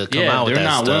not willing to come out with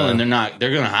that stuff,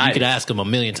 they're gonna hide. You could ask them a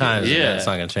million times. Yeah, it's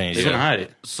not gonna change. They're gonna hide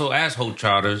it. So as Hope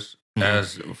Trotters,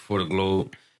 as For the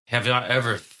Globe, have y'all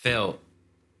ever felt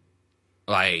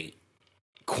like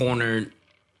cornered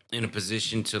in a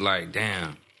position to like,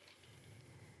 damn,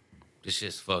 this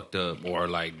shit's fucked up, or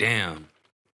like, damn,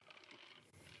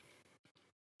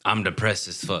 I'm depressed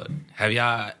as fuck? Have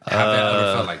y'all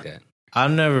ever felt like that? I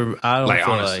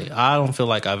don't feel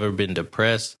like I've ever been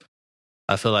depressed.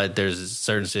 I feel like there's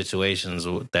certain situations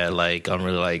that like I'm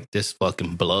really like, this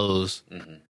fucking blows,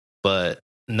 but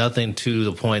nothing to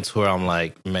the points where I'm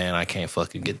like, man, I can't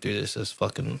fucking get through this. It's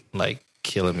fucking like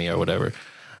killing me or whatever.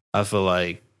 I feel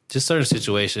like just certain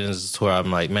situations where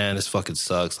I'm like, man, this fucking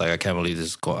sucks. Like, I can't believe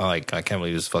this. I can't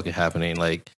believe this fucking happening.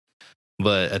 Like,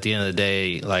 but at the end of the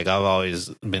day, like, I've always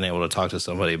been able to talk to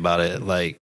somebody about it.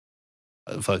 Like,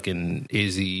 fucking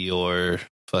Izzy or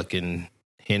fucking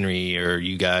Henry or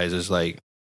you guys. It's like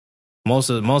most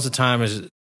of the time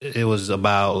it was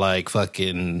about like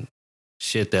fucking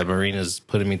shit that Marina's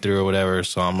putting me through or whatever.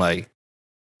 So I'm like,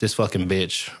 this fucking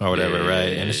bitch or whatever,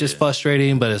 right? And it's just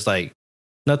frustrating, but it's like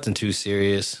nothing too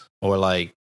serious. Or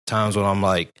like times when I'm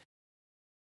like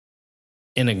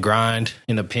in a grind,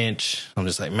 in a pinch, I'm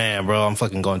just like, man, bro, I'm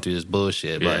fucking going through this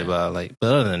bullshit, blah, blah. Like, but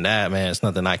other than that, man, it's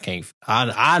nothing I can't.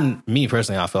 Me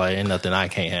personally, I feel like ain't nothing I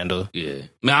can't handle. Yeah,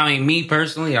 I mean, me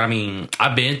personally,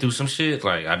 I've been through some shit.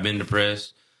 Like, I've been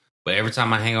depressed, but every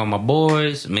time I hang out with my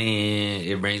boys, man,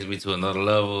 it brings me to another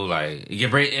level. Like, it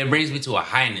brings me to a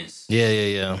highness.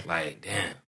 Yeah. Like,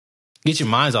 damn. Get your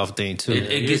minds off things too.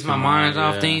 It gets my mind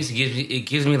off things. It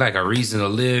gives me like a reason to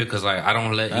live, because like I don't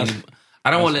want to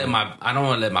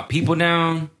let my people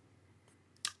down.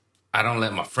 I don't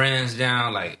let my friends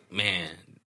down. Like, man,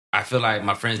 I feel like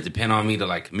my friends depend on me to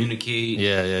like communicate.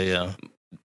 Yeah.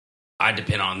 I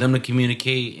depend on them to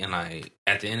communicate, and like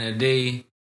at the end of the day,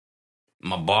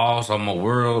 my balls on my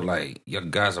world, like, you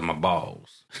guys are my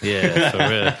balls. Yeah, for real.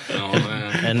 You know what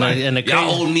I'm saying? And the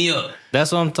y'all hold me up.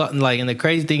 That's what I'm talking. Like, and the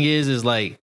crazy thing is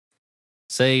like,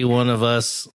 say one of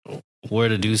us were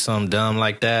to do something dumb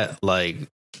like that, like,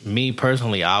 me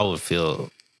personally, I would feel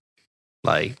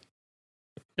like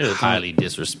highly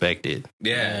disrespected.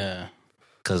 Yeah.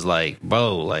 Cause like,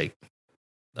 bro, like,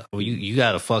 you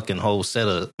got a fucking whole set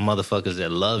of motherfuckers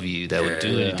that love you, that would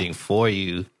do anything for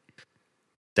you.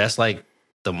 That's like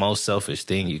the most selfish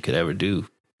thing you could ever do.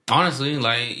 Honestly,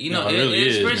 like, it really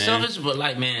it's pretty selfish, but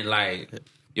like, man, like,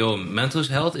 your mental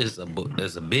health is a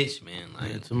bitch, man.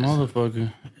 Like, it's a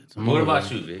motherfucker. What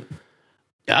about you, Vic?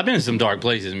 Yeah, I've been in some dark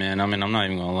places, man. I mean, I'm not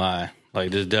even gonna lie.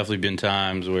 Like, there's definitely been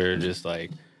times where just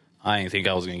like, I didn't think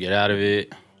I was gonna get out of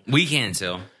it. We can't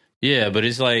tell. Yeah, but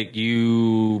it's like,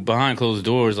 you behind closed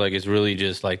doors, like, it's really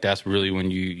just like, that's really when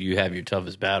you have your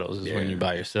toughest battles, is when you're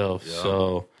by yourself. Yeah.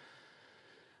 So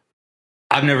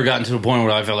I've never gotten to the point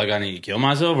where I felt like I needed to kill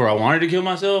myself, or I wanted to kill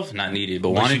myself. Not needed, but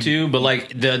wanted to. But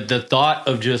like the thought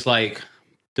of just like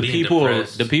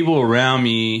the people around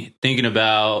me thinking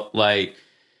about, like,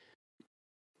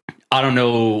 I don't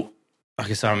know. I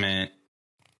guess I'm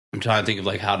trying to think of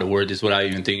like how to word this without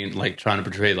even thinking, like, trying to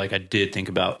portray like I did think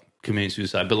about committing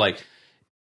suicide. But like,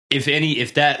 if it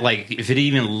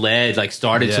even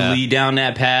started to lead down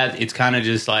that path, it's kind of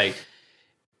just like,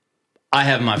 I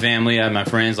have my family, I have my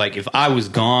friends. Like, if I was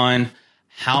gone,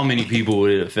 how many people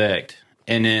would it affect?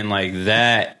 And then, like,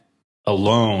 that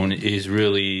alone is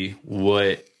really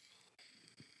what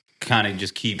kind of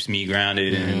just keeps me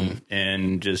grounded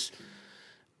and just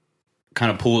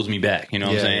kind of pulls me back. You know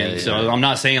what I'm saying? So I'm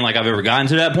not saying like I've ever gotten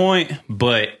to that point,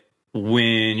 but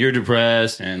when you're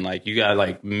depressed and like you got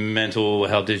like mental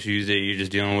health issues that you're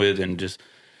just dealing with, and just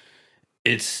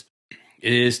it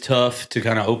is tough to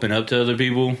kind of open up to other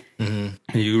people.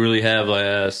 Mm-hmm. You really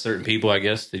have certain people, I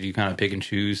guess, that you kind of pick and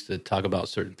choose to talk about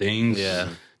certain things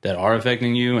that are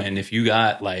affecting you. And if you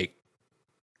got like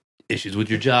issues with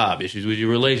your job, issues with your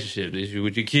relationship, issues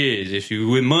with your kids, issues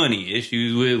with money,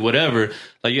 issues with whatever,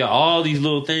 like you got all these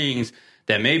little things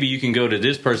that maybe you can go to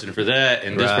this person for that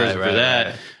and this person for that.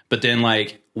 Right. But then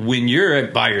like when you're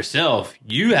by yourself,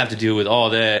 you have to deal with all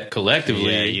that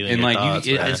collectively. And like thoughts,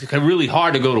 it's really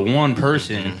hard to go to one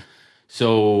person. Mm-hmm.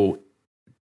 So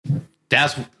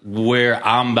that's where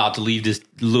I'm about to leave this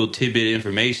little tidbit of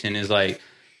information, is like,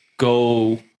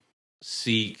 go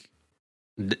seek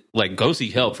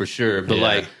help for sure. But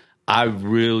like, I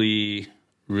really,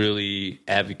 really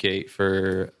advocate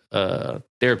for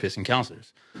therapists and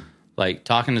counselors. Like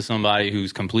talking to somebody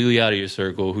who's completely out of your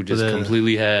circle, who just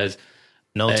completely has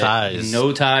no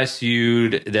ties to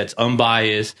you, that's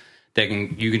unbiased, that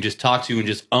you can just talk to and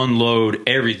just unload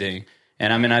everything.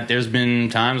 And I mean, there's been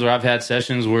times where I've had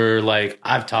sessions where like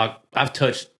I've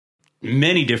touched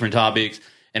many different topics,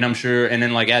 and I'm sure, and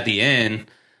then like at the end,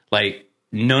 like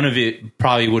none of it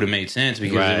probably would have made sense,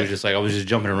 because it was just like I was just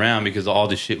jumping around because all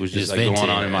this shit was just like going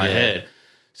on in my head.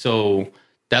 So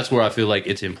that's where I feel like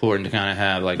it's important to kind of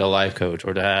have like a life coach,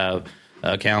 or to have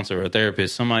a counselor or a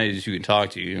therapist, somebody that you can talk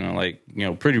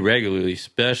to, pretty regularly,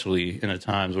 especially in the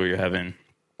times where you're having.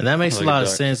 And that makes a lot of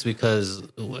sense, because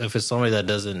if it's somebody that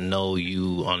doesn't know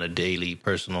you on a daily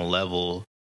personal level,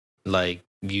 like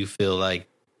you feel like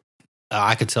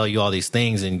I could tell you all these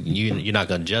things and you're not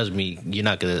going to judge me. You're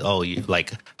not going to,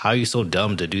 like, how are you so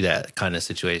dumb to do that kind of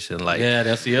situation? Like, yeah,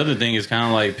 that's the other thing, is kind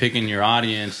of like picking your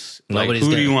audience. Like,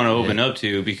 who do you want to open up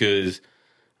to? Because,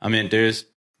 I mean, there's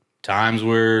times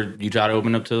where you try to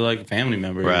open up to like a family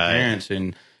member, your parents,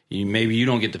 and maybe you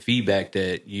don't get the feedback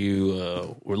that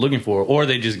you were looking for, or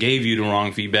they just gave you the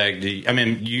wrong feedback. I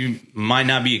mean, you might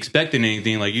not be expecting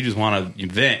anything, like you just want to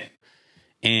vent,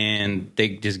 and they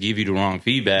just give you the wrong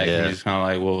feedback, and it's kind of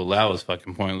like, well, that was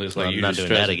fucking pointless. Like, you just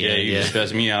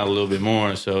stress me out a little bit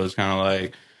more. So it's kind of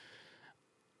like,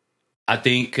 I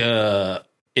think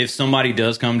if somebody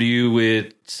does come to you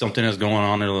with something that's going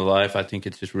on in their life, I think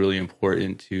it's just really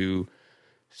important to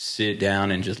sit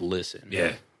down and just listen.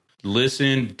 Yeah.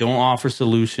 Listen, don't offer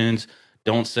solutions.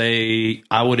 Don't say,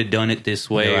 I would have done it this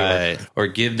way, or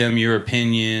give them your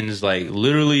opinions. Like,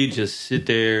 literally just sit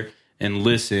there and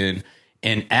listen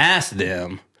and ask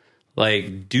them,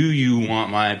 like, do you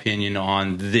want my opinion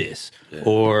on this? Yeah.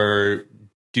 Or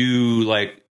do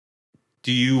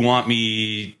you want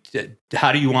me,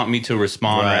 how do you want me to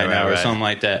respond right now, or something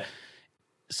like that?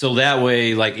 So that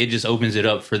way, like, it just opens it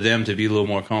up for them to be a little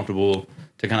more comfortable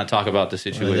to kind of talk about the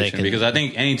situation. Because I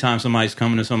think anytime somebody's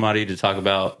coming to somebody to talk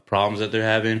about problems that they're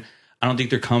having, I don't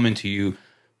think they're coming to you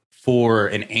for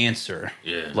an answer.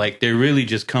 Yeah. Like, they're really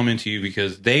just coming to you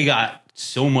because they got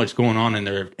so much going on in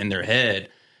their head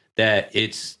that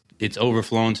it's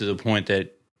overflowing to the point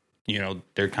that,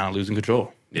 they're kind of losing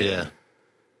control. Yeah.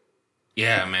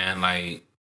 Yeah, man. Like,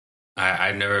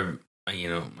 I never, I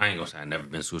ain't gonna say I've never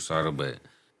been suicidal, but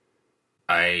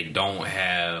I don't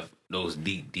have those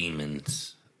deep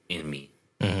demons in me.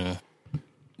 Mm-hmm.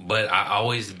 But I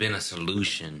always been a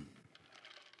solution,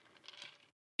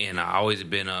 and I always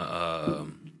been a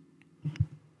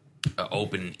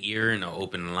open ear and an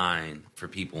open line for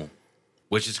people,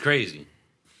 which is crazy,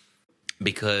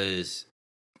 because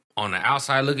on the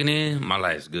outside looking in, my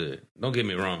life's good. Don't get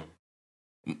me wrong.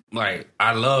 Like,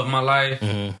 I love my life,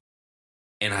 mm-hmm.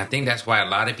 and I think that's why a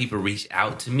lot of people reach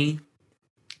out to me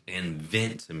and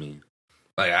vent to me.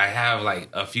 Like, I have like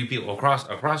a few people across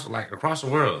the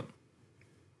world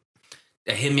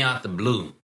that hit me out the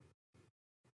blue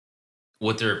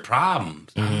with their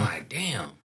problems. Mm-hmm. I'm like,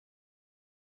 damn,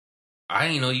 I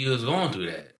didn't know you was going through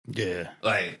that. Yeah.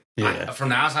 Like, from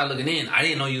the outside looking in, I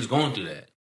didn't know you was going through that.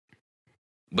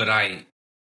 But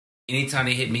anytime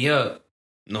they hit me up,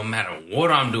 no matter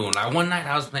what I'm doing, like one night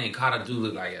I was playing Call of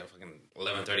Duty like at fucking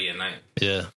 11:30 at night.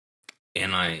 Yeah.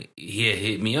 And like, he had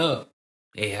hit me up.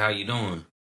 Hey, how you doing?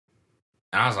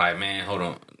 And I was like, man, hold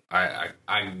on.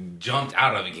 I jumped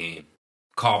out of the game,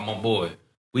 called my boy.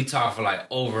 We talked for like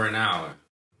over an hour.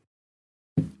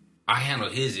 I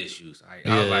handled his issues. I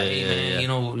was like, hey man, you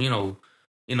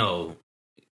know,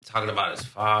 talking about his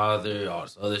father, all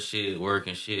this other shit, work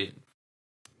and shit.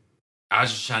 I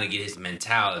was just trying to get his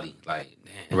mentality. Like,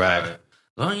 damn, right.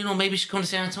 Well, maybe you should come to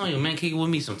San Antonio, man. Kick it with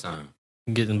me sometime.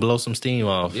 Blow some steam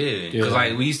off. Yeah, because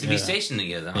like we used to be stationed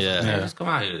together. I was like, man, let's come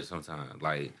out here sometime.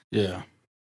 Like, yeah.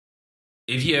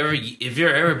 If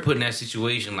you're ever put in that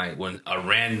situation, like when a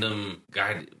random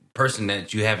person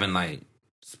that you haven't like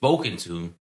spoken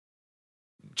to,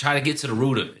 try to get to the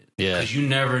root of it. Yeah, because you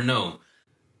never know.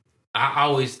 I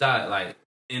always thought like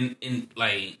in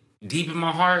like deep in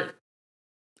my heart,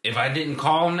 if I didn't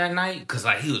call him that night, because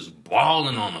like he was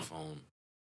bawling on the phone,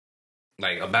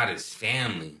 like about his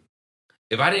family.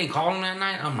 If I didn't call him that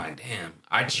night, I'm like, damn.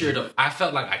 I cheered him. I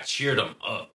felt like I cheered him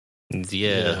up.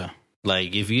 Yeah.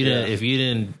 Like if you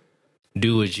didn't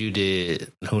do what you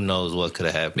did, who knows what could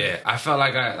have happened? Yeah, I felt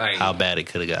like how bad it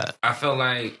could have got. I felt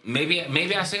like maybe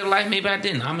I saved a life, maybe I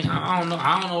didn't. I mean, I don't know.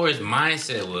 I don't know where his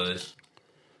mindset was,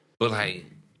 but like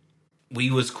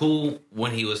we was cool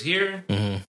when he was here,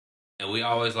 and we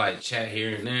always like chat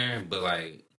here and there. But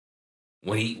like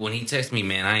when he texted me,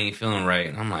 man, I ain't feeling right.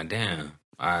 And I'm like, damn,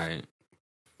 all right.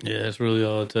 Yeah, that's really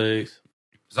all it takes.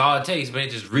 It's all it takes, man.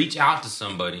 Just reach out to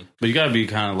somebody. But you got to be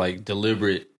kind of like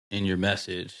deliberate in your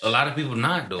message. A lot of people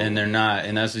not though, and they're not,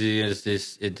 and that's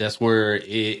where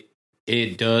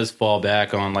it does fall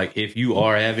back on like if you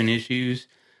are having issues,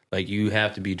 like you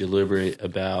have to be deliberate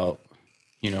about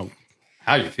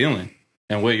how you're feeling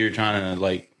and what you're trying to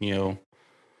like Yeah,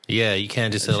 you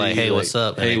can't just say like, hey, what's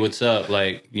up? Hey, what's up?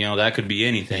 Like that could be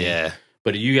anything. Yeah,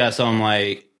 but if you got something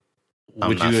like.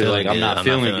 I'm not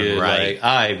feeling good. Right. Like,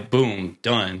 all right, boom,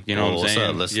 done. You know what I'm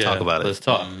saying? Up? Let's talk about it. Let's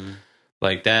talk.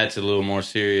 Like, that's a little more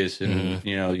serious, and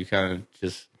you kind of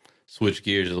just switch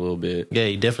gears a little bit. Yeah,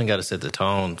 you definitely got to set the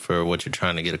tone for what you're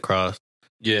trying to get across.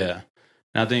 Yeah,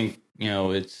 and I think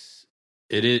it's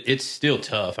still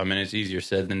tough. I mean, it's easier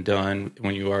said than done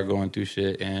when you are going through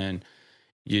shit, and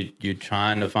you're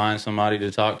trying to find somebody to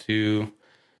talk to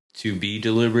be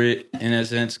deliberate in that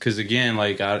sense, because again,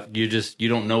 like you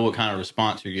don't know what kind of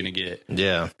response you're gonna get.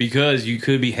 Yeah, because you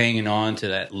could be hanging on to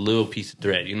that little piece of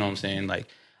thread. You know what I'm saying? Like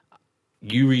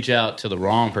you reach out to the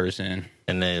wrong person,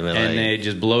 and they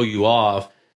just blow you off.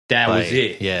 That was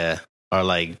it. Yeah, or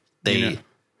like they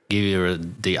give you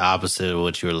the opposite of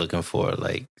what you were looking for.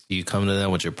 Like you come to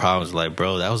them with your problems, like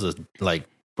bro, that was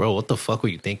bro, what the fuck were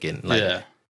you thinking? Like, yeah.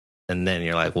 And then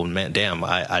you're like, well, man, damn,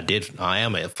 I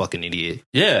am a fucking idiot.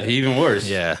 Yeah, even worse.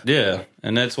 Yeah. Yeah.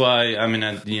 And that's why, I mean,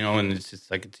 and it's just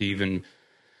like, it's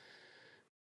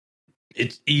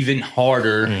even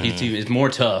harder. It's more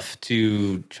tough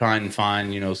to try and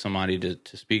find, somebody to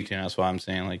speak to. And that's why I'm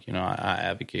saying, like, I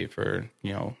advocate for,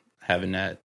 having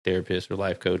that therapist or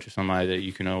life coach or somebody that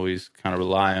you can always kind of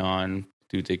rely on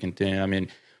through thick and thin. I mean,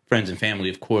 friends and family,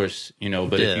 of course,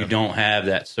 but if you don't have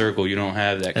that circle, you don't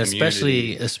have that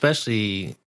community.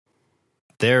 Especially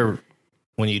there,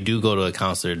 when you do go to a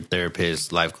counselor,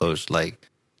 therapist, life coach, like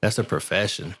that's a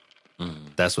profession.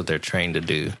 That's what they're trained to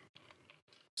do.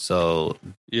 So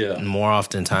more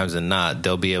oftentimes than not,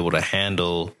 they'll be able to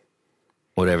handle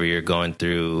whatever you're going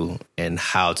through and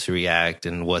how to react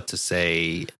and what to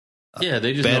say. Yeah,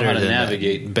 they just know how to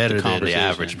navigate better than the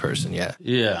average person. Yeah.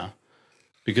 Yeah.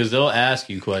 Because they'll ask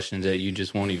you questions that you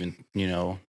just won't even,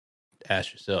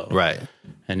 ask yourself. Right.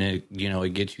 And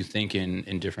it gets you thinking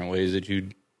in different ways that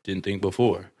you didn't think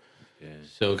before. Yeah.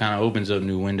 So it kind of opens up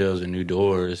new windows and new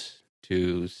doors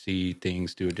to see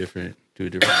things through a different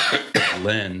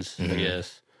lens, I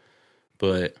guess.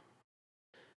 But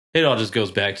it all just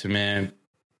goes back to, man,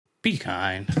 be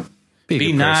kind.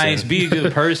 Be nice. Be a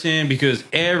good person, because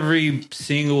every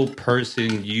single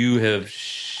person you have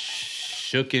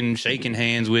shaken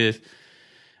hands with,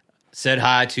 said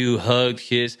hi to, hugged,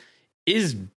 kissed,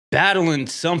 is battling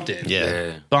something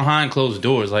behind closed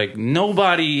doors. Like,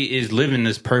 nobody is living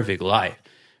this perfect life.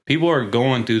 People are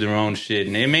going through their own shit,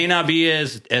 and it may not be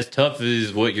as tough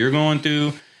as what you're going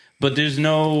through, but there's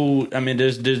you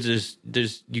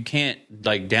can't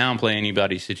like downplay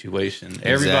anybody's situation.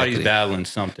 Exactly. Everybody's battling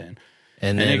something.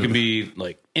 And it could be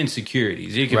like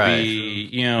insecurities. It could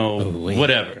be,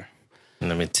 whatever.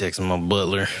 Let me text my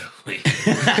butler.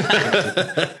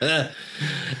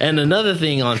 And another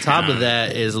thing on top of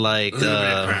that is like,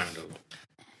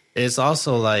 it's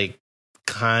also like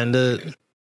kind of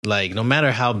like no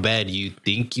matter how bad you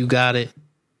think you got it,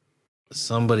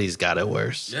 somebody's got it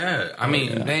worse. Yeah, I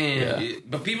mean,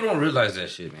 but people don't realize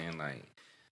that shit, man. Like,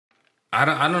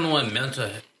 I don't know what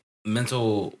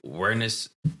mental awareness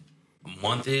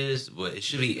month is, but it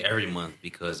should be every month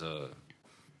because,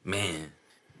 man.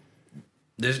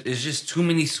 It's just too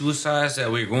many suicides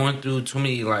that we're going through. Too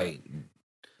many like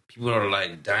people are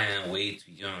like dying way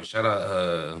too young. Shout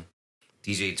out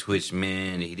DJ Twitch,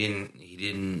 man. He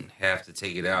didn't have to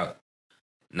take it out.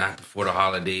 Not before the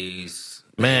holidays.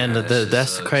 Man,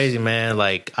 that's crazy, man.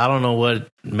 Like, I don't know what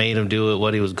made him do it,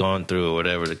 what he was going through, or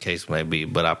whatever the case may be.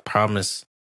 But I promise,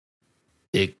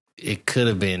 it could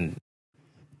have been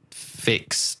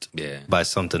fixed by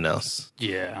something else.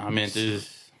 Yeah, I mean,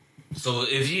 so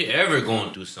if you're ever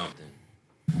going through something,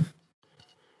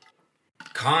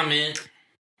 comment,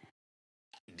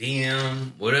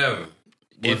 DM, whatever.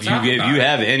 If you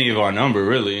have any of our number,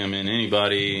 really, I mean,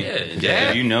 anybody,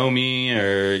 if you know me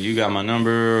or you got my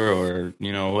number or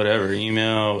whatever,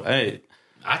 email. Hey,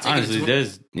 honestly,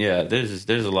 there's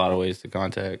a lot of ways to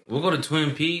contact. We'll go to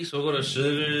Twin Peaks. We'll go to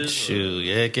Sugars. Shoot,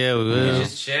 we will.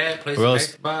 Just chat, play some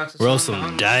Xbox. Roll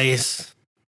some dice.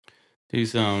 Do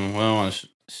some. Well, I want to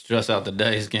stress out the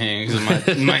dice game because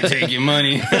it might take your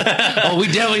money. Oh, we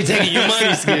definitely taking your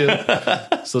money, Skill.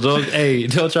 So don't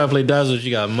try to play dice if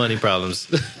you got money problems.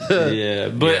 Yeah,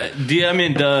 but I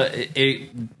mean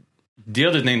the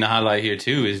other thing to highlight here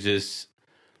too is just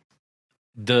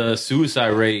the suicide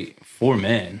rate for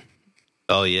men.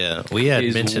 Oh yeah, we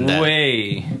had mentioned that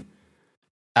way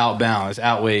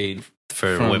outweighed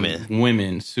for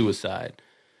women's suicide.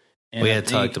 And we had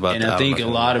talked about that. And I think a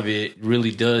lot of it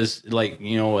really does, like,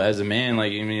 as a man,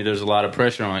 like, I mean, there's a lot of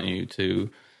pressure on you to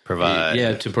provide.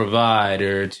 Yeah, to provide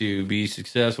or to be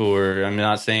successful. Or I'm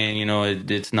not saying,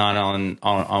 it's not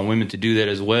on women to do that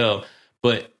as well.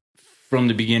 But from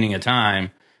the beginning of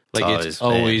time, like, it's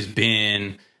always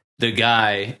been the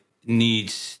guy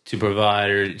needs to provide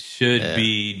or should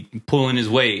be pulling his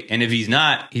weight. And if he's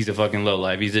not, he's a fucking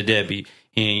lowlife. He's a deadbeat.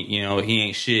 He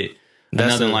ain't shit.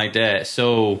 Nothing like that.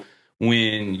 So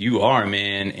when you are a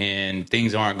man and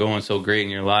things aren't going so great in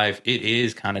your life, it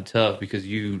is kind of tough because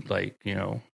you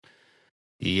you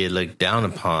get looked down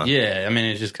upon. Yeah, I mean,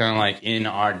 it's just kind of like in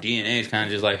our DNA. It's kind of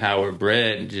just like how we're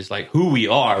bred, just like who we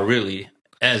are really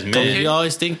as men. If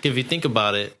you think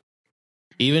about it,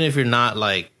 even if you're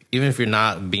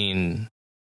not being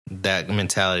that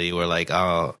mentality where like,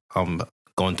 oh, I'm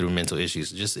going through mental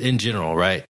issues, just in general,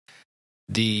 right?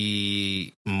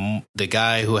 The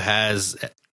guy who has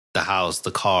the house,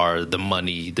 the car, the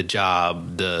money, the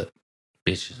job, the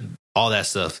bitches, all that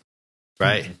stuff,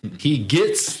 right? He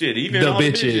gets the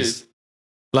bitches.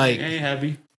 Like, he ain't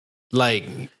happy. Like,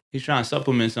 he's trying to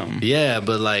supplement something. Yeah,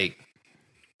 but like,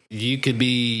 you could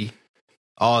be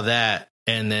all that,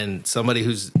 and then somebody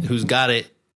who's got it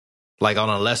like on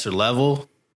a lesser level,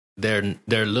 they're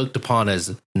looked upon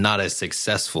as not as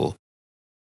successful.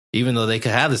 Even though they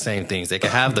could have the same things, they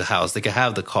could have the house, they could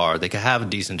have the car, they could have a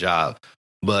decent job.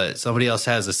 But somebody else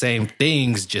has the same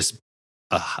things, just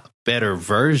a better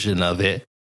version of it.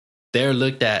 They're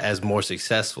looked at as more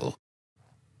successful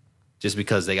just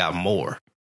because they got more.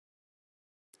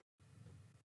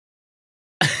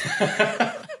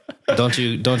 Don't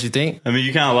you think? I mean,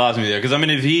 you kind of lost me there because I mean,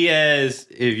 if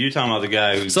you're talking about the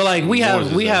guy who, so like we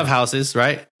have houses,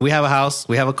 right? We have a house,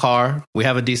 we have a car, we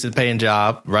have a decent paying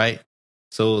job, right?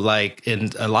 So like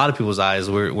in a lot of people's eyes,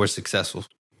 we're successful,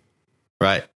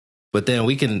 right? But then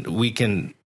we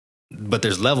can, but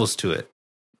there's levels to it.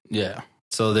 Yeah.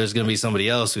 So there's going to be somebody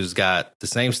else who's got the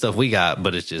same stuff we got,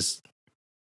 but it's just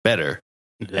better.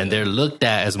 Yeah. And they're looked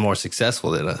at as more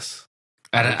successful than us.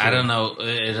 I don't know.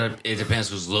 It depends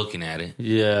who's looking at it.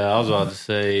 Yeah, I was about to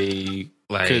say,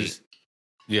 like,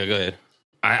 yeah, go ahead.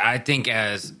 I think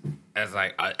as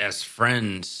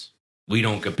friends, we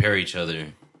don't compare each other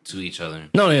to each other.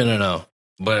 No.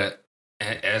 But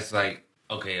as like,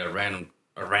 okay, a random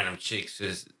chick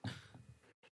says,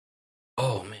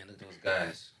 "Oh man, look at those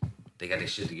guys. They got their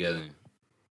shit together."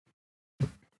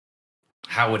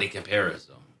 How would they compare us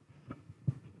though?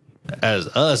 As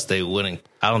us, they wouldn't.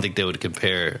 I don't think they would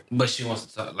compare. But she wants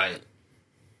to talk like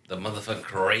the motherfucking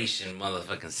Croatian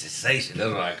motherfucking sensation.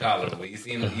 That's what I call her. You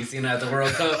seen her at the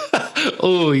World Cup?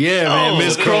 Oh yeah, man,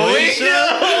 Miss Croatia.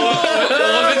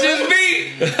 Was it just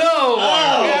me? Oh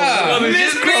my god,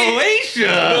 Miss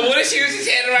Croatia. But what if she was just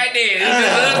standing right there? It was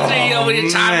just us three over there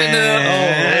chopping up.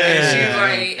 And she was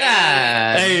like,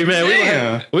 "Hey man,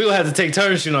 we gonna have to take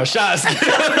turns shooting our shots." All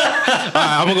right,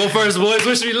 I'm gonna go first, boys.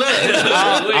 Wish me luck.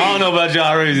 I don't know about y'all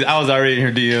already. I was already in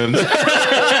her DMs.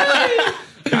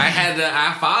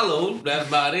 I followed. That's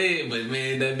about it. But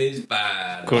man, that bitch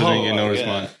fine. Of course, I didn't get no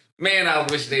response. Man, I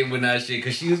wish they would not shit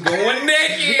because she was going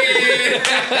naked.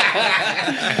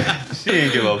 She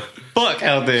didn't give a fuck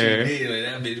out there. She did,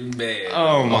 that bitch was bad.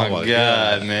 Oh my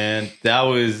god, man, that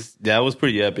was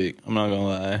pretty epic. I'm not gonna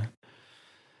lie.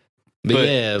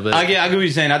 But I get what you're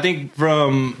saying. I think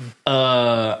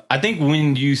I think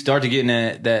when you start to get in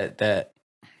that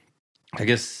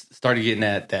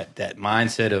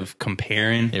mindset of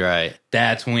comparing, right?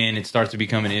 That's when it starts to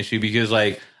become an issue because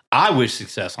like I wish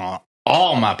success on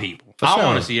all my people. I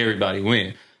want to see everybody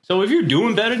win. So if you're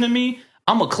doing better than me,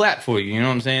 I'm gonna clap for you. You know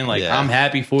what I'm saying? Like I'm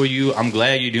happy for you. I'm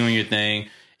glad you're doing your thing,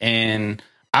 and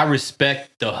I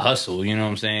respect the hustle. You know what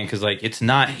I'm saying? Because like it's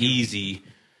not easy.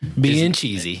 Being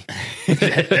cheesy.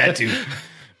 that too.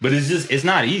 But it's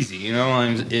not easy, you know.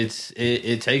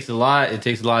 It takes a lot. It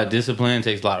takes a lot of discipline. It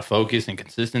takes a lot of focus and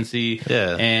consistency.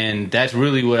 Yeah, and that's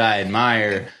really what I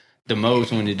admire the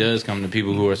most when it does come to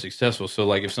people who are successful. So,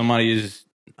 like, if somebody is,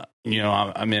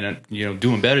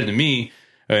 doing better than me,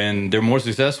 and they're more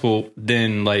successful,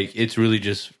 then like it's really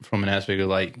just from an aspect of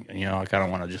like, I kind of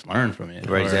want to just learn from it.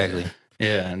 Right, exactly.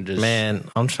 Yeah, and just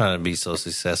I'm trying to be so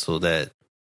successful that.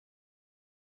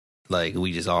 Like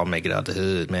we just all make it out the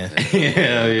hood, man.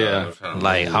 yeah.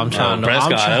 Like I'm trying to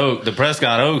the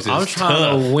Prescott Oaks. I'm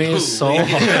trying to win so hard,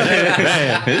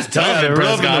 man. It's tough in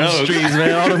Prescott Oaks, streets,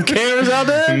 man. All them cameras out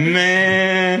there,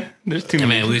 man. There's too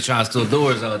many. Man, we trying to steal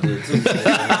doors out there too.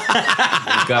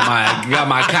 got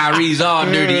my Kyrie's all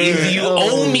dirty. Izzy, you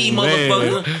owe me,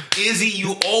 motherfucker. Man. Izzy,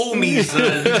 you owe me,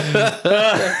 son.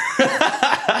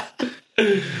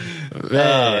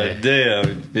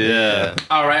 Damn. Yeah.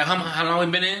 All right. How long we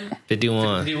been in?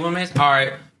 51 minutes. All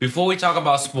right. Before we talk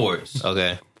about sports,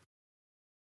 okay.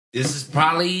 This is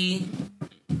probably.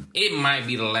 It might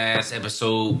be the last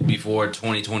episode before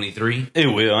 2023. It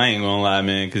will. I ain't gonna lie,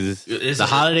 man, because it's the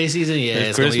holiday season. Yeah,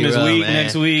 it's Christmas week man.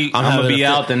 Next week. I'm gonna be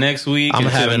out the next week. I'm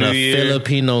having a year.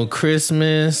 Filipino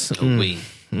Christmas.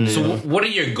 So, what are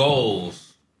your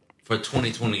goals for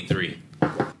 2023?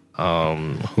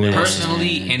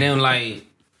 Personally, and then like,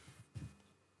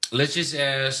 let's just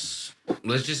ask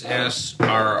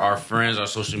our friends, our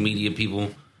social media people,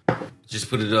 just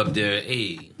put it up there.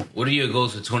 Hey, what are your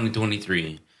goals for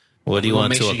 2023? What do you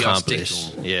want to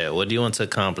accomplish? Yeah, what do you want to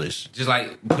accomplish? Just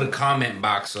like put a comment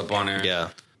box up on there. Yeah.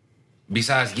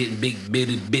 Besides getting big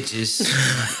bitty bitches,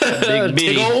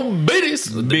 big old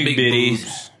bitties, big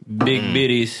bitties, big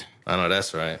bitties. I know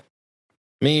that's right.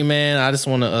 Me, man, I just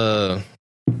want to.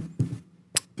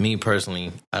 Me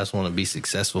personally, I just want to be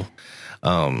successful.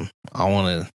 I'm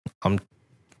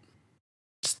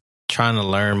trying to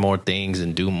learn more things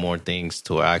and do more things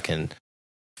to where I can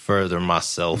further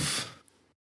myself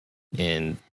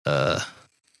in a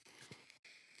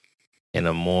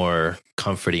more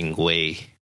comforting way,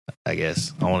 I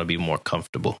guess. I want to be more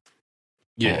comfortable.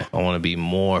 Yeah. I want to be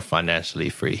more financially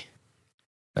free.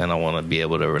 And I want to be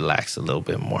able to relax a little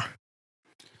bit more.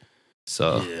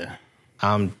 So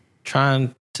I'm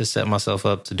trying to set myself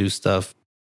up to do stuff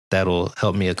that'll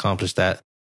help me accomplish that.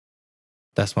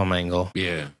 That's my main goal.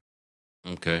 Yeah.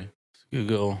 Okay. Good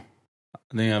goal. I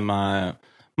think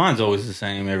mine's always the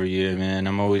same every year, man.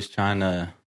 I'm always trying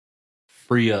to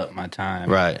free up my time.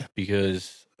 Right.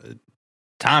 Because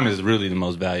time is really the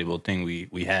most valuable thing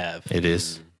we have. It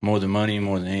is. More than money,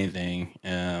 more than anything.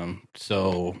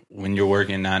 So when you're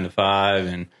working 9 to 5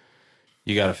 and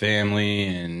you got a family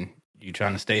and you're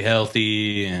trying to stay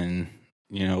healthy and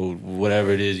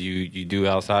whatever it is you do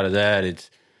outside of that,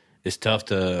 it's tough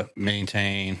to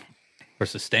maintain or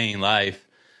sustain life.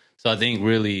 So I think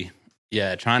really,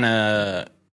 trying to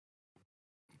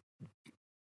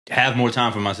have more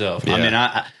time for myself. Yeah. I mean,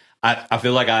 I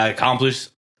feel like I accomplished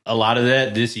a lot of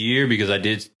that this year because I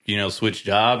did, switch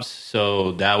jobs.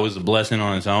 So that was a blessing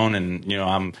on its own. And,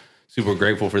 I'm super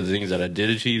grateful for the things that I did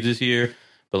achieve this year.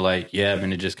 But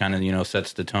it just kind of,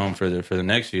 sets the tone for the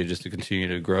next year just to continue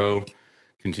to grow,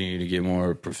 continue to get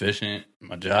more proficient in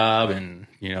my job and,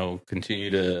 continue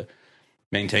to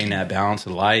maintain that balance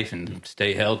of life and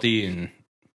stay healthy and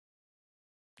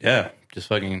just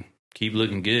fucking keep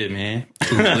looking good, man.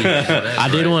 I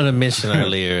did want to mention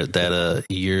earlier that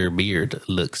your beard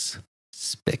looks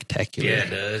spectacular. Yeah, it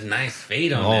does. Nice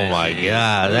fade on that. Oh my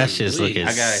God, that shit's looking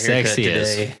sexy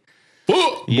as today.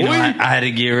 I had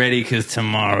to get ready because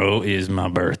tomorrow is my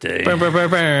birthday.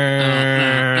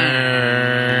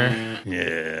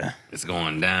 Yeah, it's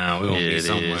going down. We're gonna be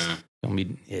somewhere. Gonna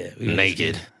be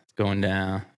naked. It's going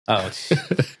down. Oh,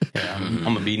 I'm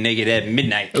gonna be naked at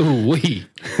midnight. Ooh wee.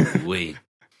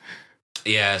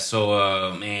 Yeah.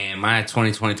 So, man, my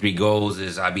 2023 goals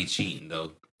is I be cheating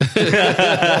though.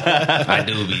 I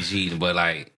do be cheating, but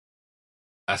I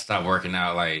stopped working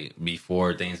out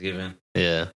before Thanksgiving.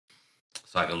 Yeah.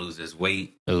 So I can lose this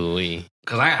weight. Ooh wee.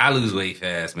 Cause I lose weight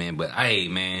fast, man. But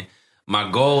man,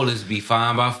 my goal is to be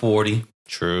fine by 40.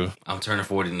 True. I'm turning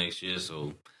 40 next year,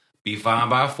 so be fine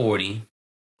by 40.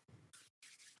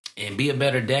 and be a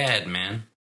better dad, man.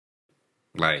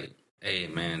 Like, hey,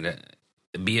 man,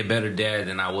 be a better dad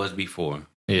than I was before.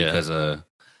 Yeah. Because a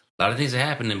lot of things are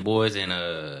happening, boys, and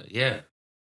yeah.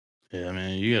 Yeah,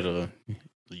 man, you got a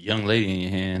young lady in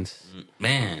your hands.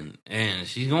 Man, and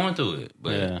she's going through it.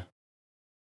 But Yeah.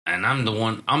 and I'm the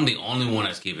only one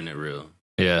that's keeping it real.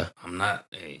 Yeah. I'm not,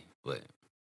 but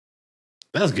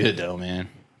That's good though, man.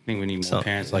 I think we need more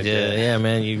parents like that. Yeah,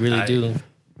 man, you really do.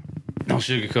 Don't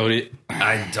sugarcoat it.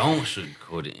 I don't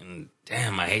sugarcoat it. And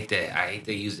damn, I hate that. I hate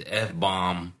they use the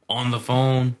F-bomb on the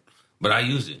phone, but I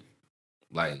use it.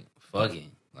 Like,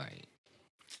 fucking. Like,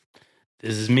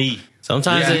 this is me.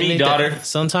 Sometimes Yeah, they me, need daughter. that.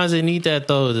 Sometimes they need that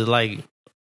though to like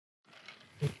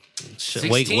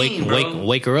 16,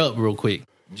 wake her up real quick.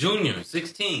 Junior,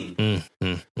 16.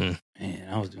 Man,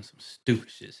 I was doing some stupid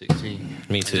shit 16.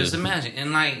 Me too. Just imagine.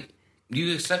 And, like,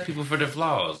 you accept people for their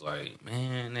flaws. Like,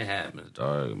 man, it happens,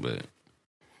 dog. But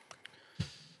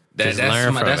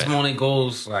that's my only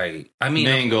goals. Like, I mean,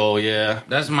 Main goal, yeah.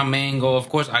 That's my main goal. Of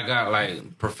course, I got,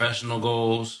 like, professional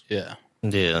goals. Yeah.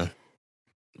 Yeah.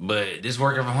 But this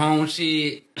working from home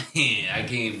shit, I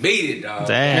can't beat it, dog.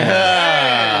 Damn.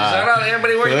 Shout out to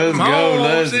everybody working from home.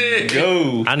 Let's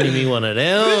go. I need me one of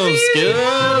them. Skill.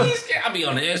 I'll be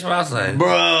on the Xbox like,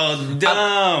 Bro, dumb.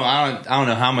 I don't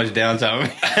know how much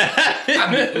downtime.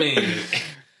 I mean,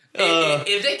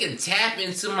 if they can tap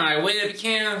into my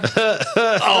webcam,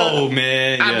 oh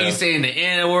man, I be saying the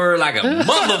N word like a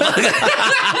motherfucker.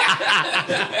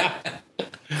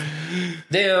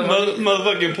 Damn,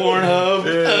 motherfucking Pornhub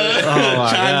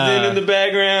chimes in the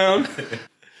background.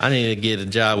 I need to get a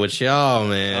job with y'all,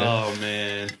 man. Oh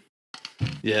man,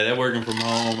 yeah, that working from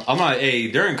home. I'm like,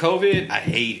 during COVID, I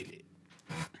hated it,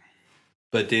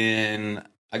 but then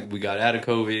we got out of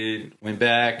COVID, went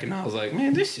back, and I was like,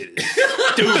 man, this shit is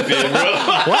stupid, bro.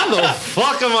 Why the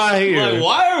fuck am I here? Like,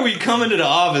 why are we coming to the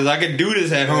office? I could do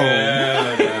this at home.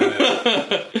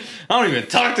 Yeah, I don't even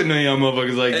talk to none of y'all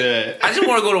motherfuckers like that. I just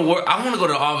want to go to work. I want to go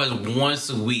to the office once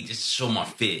a week just to show my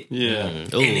fit. Yeah, and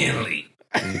then leave.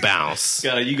 Bounce.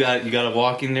 You gotta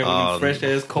walk in there with them fresh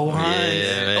ass Cole Hines.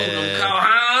 Yeah, man. Cole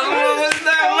Hines. What's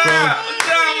that about?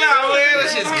 That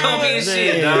shit's comfy as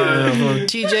shit, dog.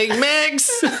 TJ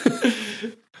Maxx.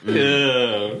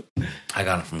 Yeah, I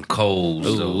got them from Kohl's.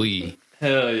 Ooh,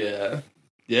 hell yeah,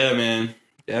 yeah, man,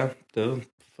 yeah. Dude.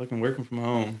 Fucking working from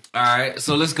home. All right,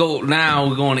 so let's go now.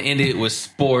 We're going to end it with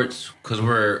sports because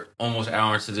we're almost an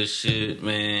hour into this shit,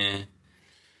 man.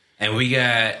 And we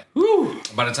got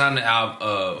by the time the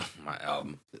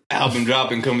album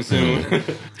dropping coming soon.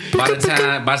 by the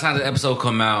time the episode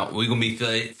come out, we're gonna be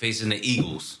facing the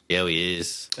Eagles. Yeah, we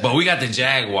is. But we got the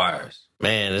Jaguars.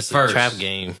 Man, it's a trap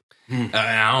game.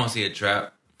 I don't see a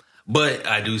trap, but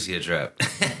I do see a trap.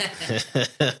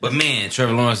 But man,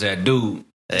 Trevor Lawrence, that dude.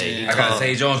 Hey, I got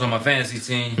Zay Jones on my fantasy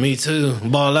team. Me too.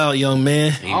 Ball out, young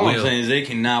man. All I'm saying is they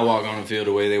cannot walk on the field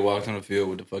the way they walked on the field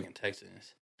with the fucking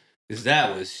Texans. Because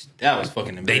that was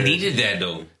fucking embarrassing. They needed that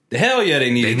though. The hell yeah,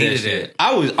 they needed that shit.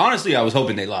 I was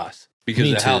hoping they lost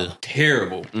because of how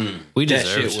terrible we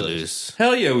deserve to lose.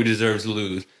 Hell yeah, we deserve to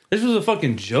lose. This was a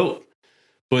fucking joke.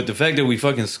 But the fact that we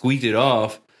fucking squeaked it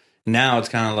off, now it's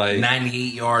kind of like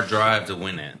 98-yard drive to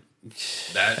win it.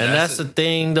 That's the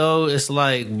thing, though. It's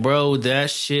like, bro,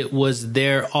 that shit was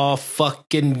their all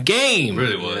fucking game. It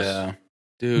really was. Yeah.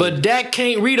 Dude. But Dak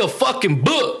can't read a fucking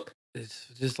book. It's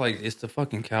just like, it's the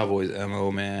fucking Cowboys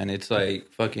MO, man. It's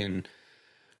like fucking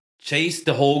chase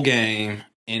the whole game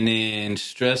and then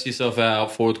stress yourself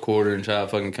out fourth quarter and try to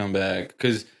fucking come back.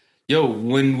 Because, yo,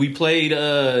 when we played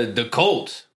the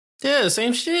Colts. Yeah,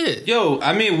 same shit. Yo,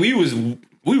 I mean, we was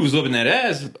whooping that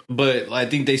ass, but I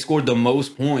think they scored the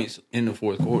most points in the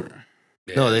fourth quarter.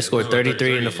 Yeah, no, they scored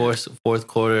 33 in the fourth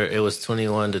quarter. It was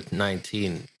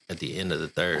 21-19 at the end of the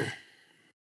third.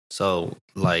 So,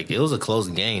 like, it was a close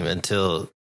game until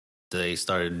they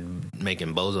started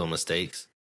making bozo mistakes.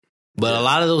 But a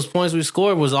lot of those points we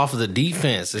scored was off of the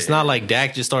defense. It's not like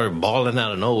Dak just started balling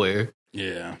out of nowhere.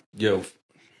 Yeah. Yo,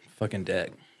 fucking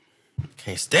Dak.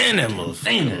 Can't stand that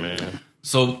motherfucker, man.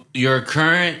 So, your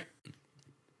current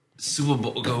Super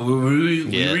Bowl, we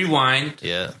rewind.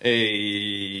 Yeah.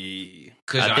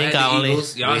 Because I think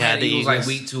y'all had the Eagles like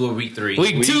week 2 or week 3.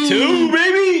 Week 2,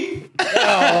 baby.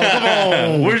 Oh, come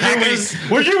on. Where's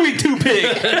your week 2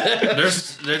 pick? They're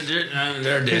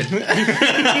dead.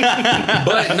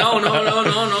 But no.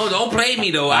 Don't play me,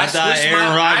 though. I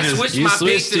switched my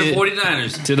pick to the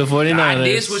 49ers. To the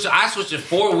 49ers. I switched it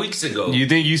 4 weeks ago. You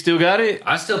think you still got it?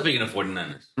 I'm still picking the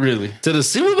 49ers. Really? To the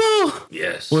Super Bowl?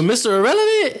 Yes. With Mr.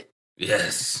 Irrelevant?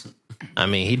 Yes. I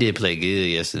mean, he did play good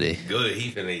yesterday. Good.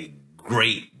 He played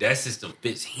great. That system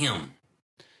fits him.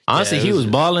 Honestly, he was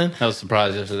balling. I was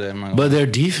surprised after that. But their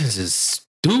defense is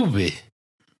stupid.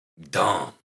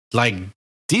 Dumb. Like,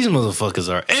 these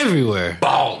motherfuckers are everywhere.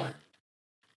 Balling.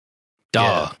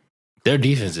 Dog. Yeah. Their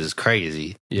defense is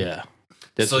crazy. Yeah.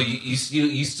 So you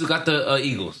still got the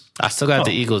Eagles? I still got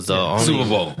the Eagles, though. Super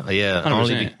Bowl. Yeah.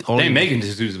 100%. Only they making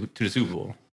it to the Super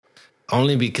Bowl.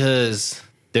 Only because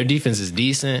their defense is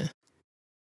decent.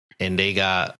 And they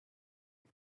got...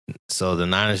 So the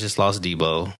Niners just lost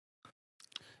Debo.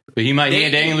 But they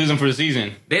ain't losing for the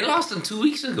season. They lost him 2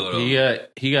 weeks ago, though.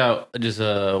 He got just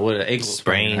an ankle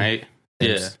sprain, right?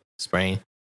 Yeah. Sprain.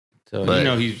 So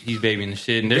he's babying the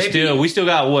shit. And we still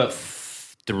got what,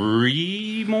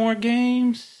 3 more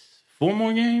games? 4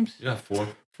 more games? Yeah, 4.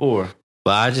 4.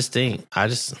 But I just think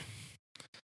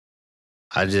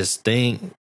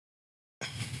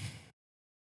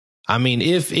I mean,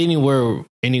 if any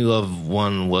of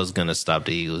one was gonna stop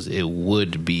the Eagles, it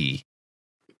would be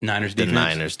Niners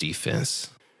defense.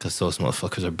 Because those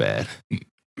motherfuckers are bad.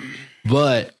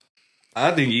 But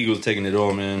I think Eagles taking it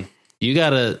all, man. You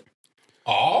gotta...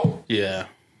 All? Yeah.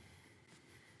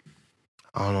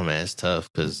 I don't know, man. It's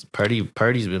tough because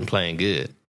Purdy's been playing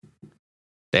good.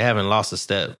 They haven't lost a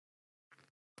step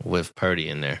with Purdy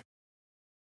in there.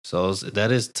 So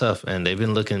that is tough, and they've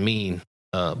been looking mean.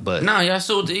 But y'all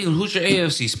still with the Eagles. Who's your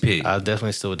AFC's pick? I'm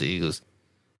definitely still with the Eagles.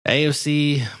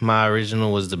 AFC, my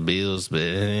original was the Bills, but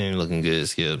it ain't looking good,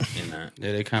 Skip. Yeah,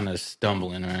 they kind of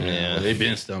stumbling right now. They've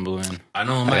been stumbling. I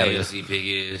know who my AFC pick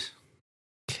is.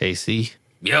 KC?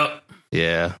 Yep.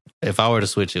 Yeah. If I were to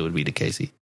switch, it would be the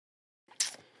KC.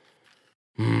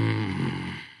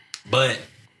 But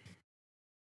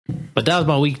that was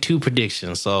my week 2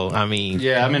 prediction. So, I mean...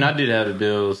 Yeah, I mean, I did have the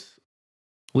Bills.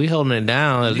 We holding it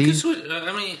down at least. Switch,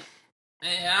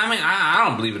 I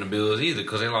don't believe in the Bills either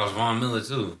because they lost Von Miller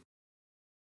too.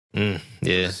 Yeah,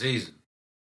 this season.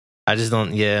 I just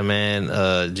don't. Yeah,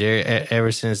 man. Jerry.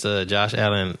 Ever since Josh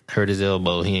Allen hurt his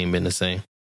elbow, he ain't been the same.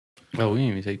 Oh, we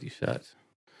didn't even take these shots.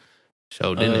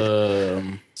 Didn't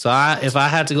it? So if I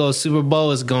had to go Super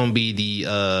Bowl, it's gonna be the.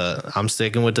 I'm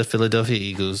sticking with the Philadelphia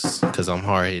Eagles because I'm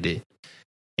hard headed,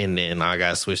 and then I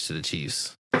got switched to the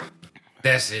Chiefs.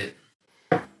 That's it.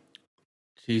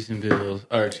 Chiefs and Bills.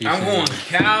 I'm going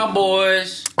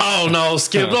Cowboys. Oh, no,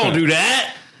 Skip, don't do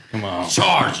that. Come on.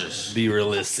 Chargers. Be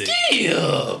realistic.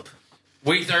 Skip.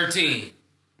 Week 13.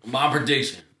 My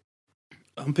prediction.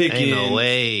 I'm picking... Ain't no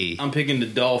way. I'm picking the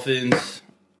Dolphins.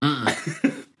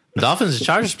 Dolphins and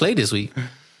Chargers played this week.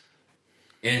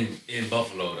 In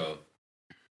Buffalo, though.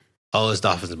 Oh, it's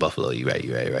Dolphins and Buffalo. You're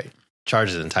right.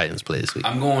 Chargers and Titans play this week.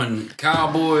 I'm going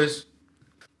Cowboys...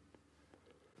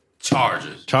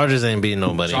 Chargers ain't beating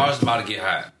nobody. Chargers about to get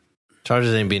hot.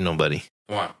 Chargers ain't beating nobody.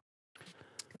 Why?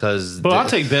 Because I'll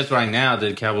take bets right now that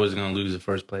the Cowboys are going to lose the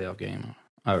first playoff game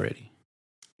already.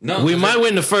 No, we might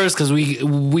win the first because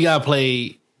we got to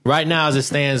play right now as it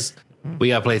stands. We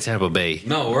got to play Tampa Bay.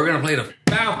 No, we're going to play the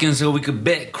Falcons so we could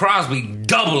bet Crosby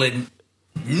double it.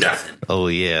 Nothing. Oh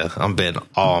yeah, I'm betting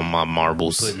all my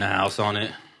marbles. Putting the house on it.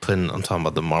 I'm talking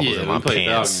about the marbles in my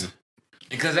pants. Falcons.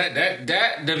 Because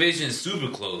that division is super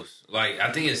close. Like,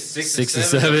 I think it's 6 and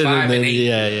 7, 7 5 and then,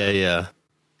 8. Yeah.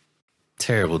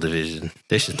 Terrible division.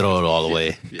 They should throw it all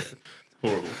away. Yeah.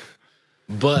 Horrible.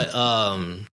 But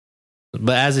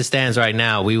as it stands right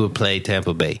now, we would play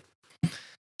Tampa Bay.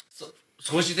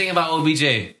 So what you think about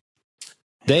OBJ?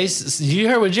 You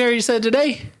heard what Jerry said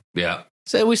today? Yeah.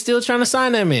 Said we still trying to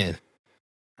sign that man.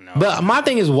 I know. But my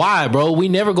thing is wide, bro. We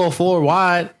never go forward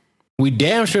wide. We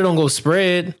damn sure don't go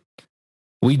spread.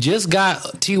 We just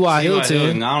got T.Y.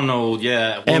 Hilton. I don't know.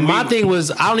 Yeah. And my thing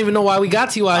was, I don't even know why we got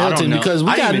T.Y. Hilton because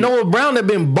we got Noah Brown that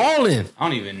been balling. I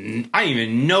didn't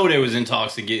even know they was in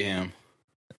talks to get him.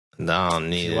 No, I don't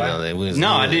need it.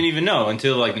 No, I didn't even know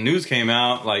until like the news came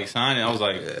out, like signing. I was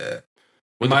like,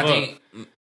 what the fuck?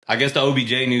 I guess the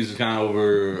OBJ news was kind of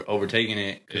overtaking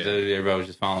it because everybody was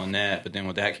just following that. But then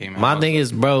when that came out, my thing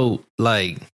is, bro,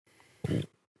 like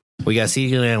we got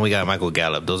CeeDee Lamb, we got Michael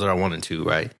Gallup. Those are our 1 and 2,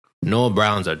 right? Noah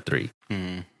Brown's our 3.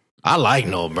 I like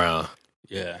Noah Brown.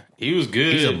 Yeah, he was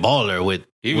good. He's a baller with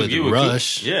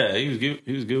Rush. Yeah, he was good.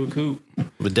 He was good with Coop.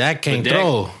 But Dak can't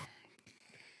throw.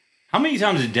 How many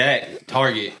times did Dak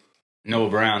target Noah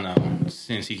Brown though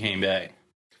since he came back?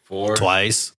 4.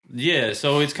 Twice. Yeah,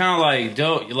 so it's kind of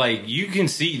like you've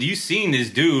seen this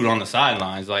dude on the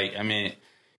sidelines. Like, I mean,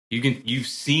 you've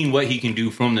seen what he can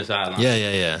do from the sidelines.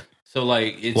 Yeah. So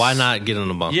like, why not get on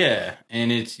the bump? Yeah,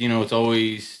 and it's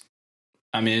always,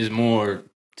 I mean, it's more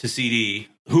to CD,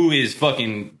 who is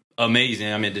fucking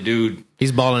amazing. I mean, the dude,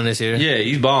 he's balling this year. yeah,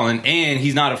 he's balling, and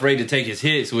he's not afraid to take his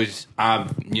hits, which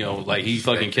he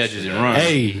fucking catches and runs.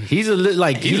 Hey, he's he looks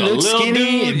little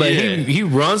skinny, dude, but yeah. he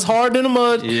runs hard in the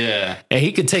mud. Yeah, And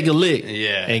he could take a lick.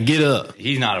 yeah, And get up.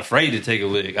 He's not afraid to take a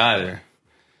lick either.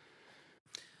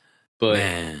 But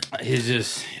Man.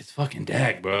 it's fucking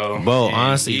Dak, bro. Bro, And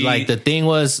honestly, like the thing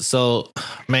was, so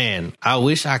man, I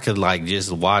wish I could like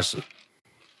just watch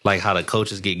like how the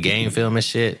coaches get game film and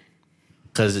shit.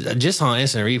 Cause just on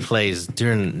instant replays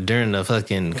during the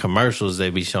fucking commercials, they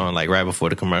be showing like right before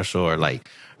the commercial or like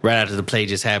right after the play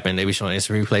just happened, they be showing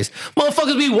instant replays.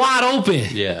 Motherfuckers be wide open.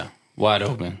 yeah, wide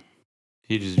open.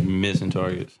 He just missing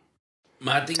targets.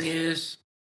 My thing is,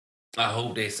 I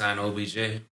hope they sign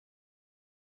OBJ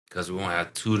because we won't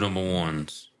have 2 number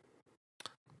ones.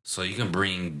 So you can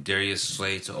bring Darius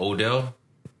Slay to Odell.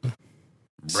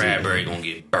 Bradbury gonna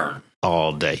get burned.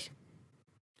 All day.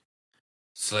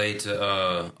 Slay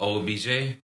to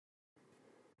OBJ.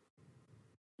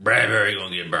 Bradbury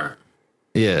gonna get burned.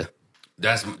 Yeah.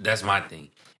 That's my thing,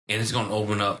 and it's gonna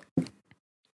open up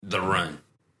the run.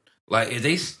 Like if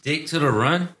they stick to the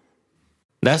run.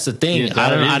 That's the thing. Yeah,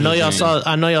 I know y'all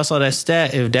saw that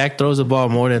stat. If Dak throws the ball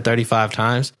more than 35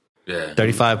 times,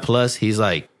 35 plus, he's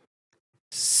like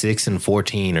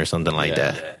 6-14 or something like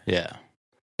that. Yeah.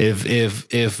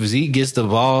 If Zeke gets the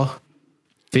ball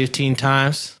 15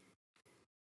 times,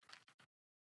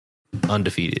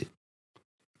 undefeated.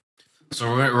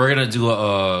 So we're gonna do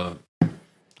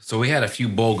So we had a few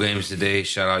bowl games today.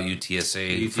 Shout out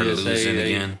UTSA for losing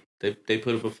again. They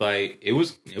put up a fight. It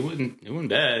wasn't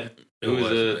bad. It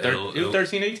was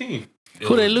 13-18.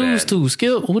 Who they lose to?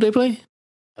 Skip? Who they play?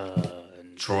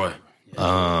 Troy.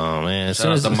 Oh man!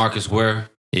 Shout out to Marcus Ware.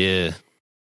 Yeah.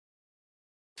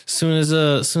 Soon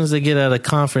as they get out of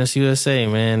Conference USA,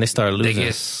 man, they start losing. They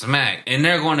get smacked, and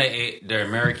they're going to their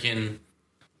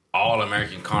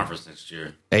All-American Conference next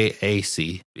year.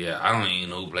 AAC. Yeah, I don't even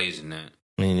know who plays in that.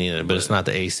 Me neither, but it's not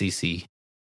the ACC.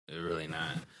 They're really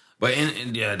not. But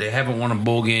they haven't won a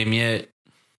bowl game yet.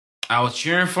 I was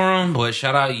cheering for them, but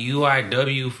shout out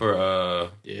UIW for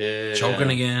choking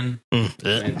again. Mm.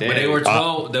 But they were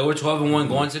 12. They were 12-1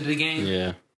 going to the game.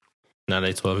 Yeah. Now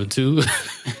they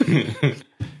 12-2.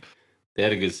 They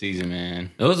had a good season,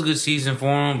 man. It was a good season for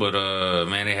them, but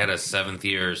man, they had a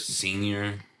 7th-year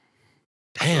senior.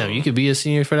 Damn, you could be a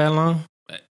senior for that long?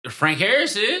 Frank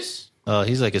Harris is. Oh,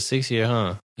 he's like a 6-year,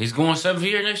 huh? He's going 7th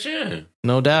year next year.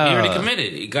 No doubt. He already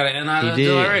committed. He got an NIL He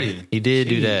deal did. already. He did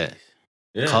do that.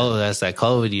 Yeah. That's that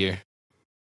COVID year.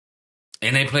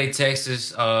 And they played Texas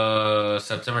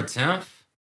September 10th.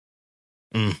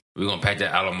 We're going to pack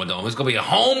that Alamo Dome. It's going to be a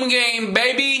home game,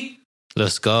 baby.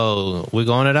 Let's go. We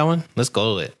going to that one? Let's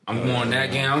go to it. I'm going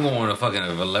that game. I'm going to fucking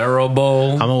Valero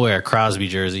Bowl. I'm going to wear a Crosby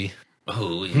jersey.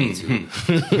 Oh, me too.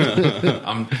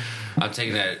 I'm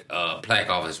taking that plaque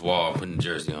off his wall, putting the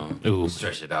jersey on. Ooh.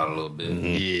 Stretch it out a little bit.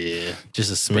 Yeah.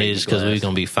 Just a smidge because we're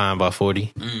going to be fine by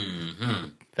 40. Mm-hmm.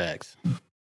 Facts.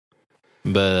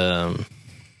 But,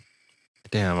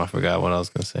 damn, I forgot what I was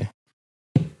going to say.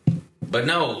 But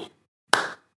no.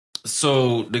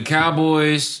 So the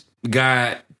Cowboys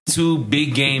got 2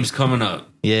 big games coming up.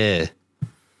 Yeah.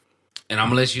 And I'm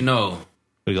going to let you know.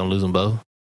 We're going to lose them both?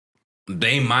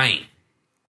 They might.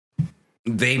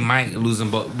 They might lose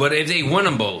them both. But if they win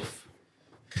them both.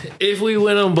 If we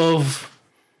win them both,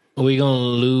 we're going to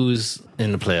lose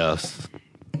in the playoffs.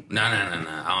 No.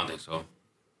 I don't think so.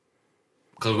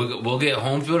 Because we'll get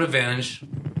home field advantage.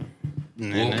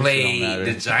 We'll play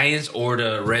the Giants or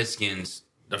the Redskins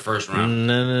the first round.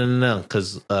 No.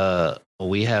 Because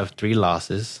we have 3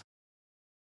 losses.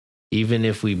 Even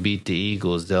if we beat the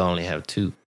Eagles, they'll only have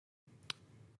 2.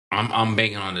 I'm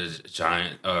banking on the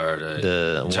Giant or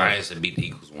the Giants to beat the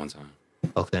Eagles one time.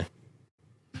 Okay.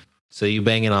 So you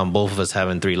banging on both of us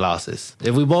having 3 losses.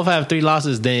 If we both have 3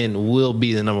 losses, then we'll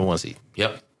be the number 1 seed.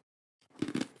 Yep.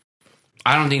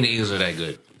 I don't think the Eagles are that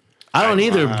good. I don't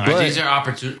either, but I think they're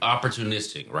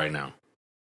opportunistic right now.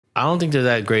 I don't think they're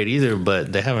that great either,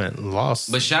 but they haven't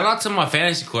lost. But shout out to my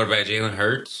fantasy quarterback, Jalen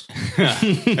Hurts.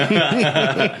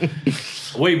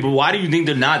 Wait, but why do you think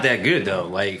they're not that good though?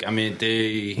 Like, I mean,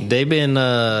 they've been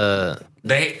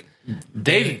they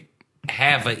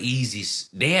have an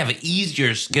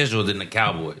easier schedule than the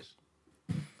Cowboys.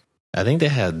 I think they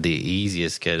have the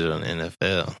easiest schedule in the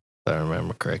NFL, if I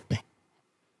remember correctly.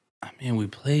 I mean, we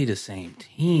play the same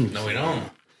team. No, we don't.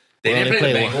 They didn't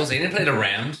play the Bengals. They didn't play the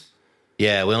Rams.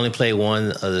 Yeah, we only play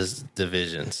one of the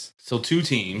divisions. So 2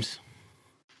 teams.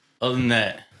 Other than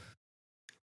that,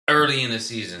 early in the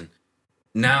season.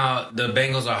 Now the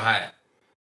Bengals are hot,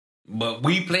 but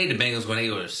we played the Bengals when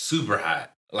they were super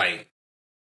hot. Like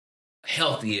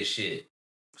healthy as shit.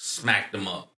 Smacked him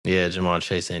up. Yeah, Jamar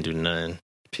Chase ain't do nothing.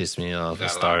 Pissed me off. I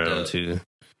started him too.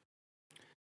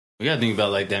 We gotta think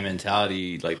about like that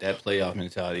mentality, like that playoff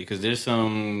mentality, because there's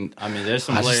some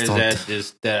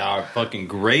players that are fucking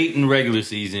great in regular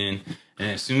season,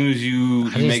 and as soon as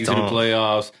you make it to the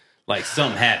playoffs, like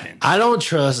something happens. I don't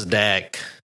trust Dak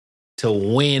to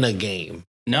win a game.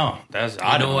 No,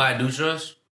 I know who I do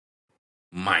trust?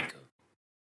 Micah.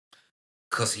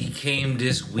 Because he came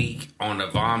this week on the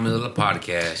Von Miller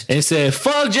podcast and said,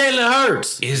 fuck Jalen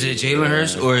Hurts. Is it Jalen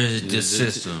Hurts or is it the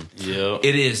system? Yeah.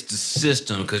 It is the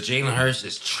system because Jalen Hurts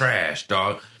is trash,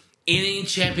 dog. Any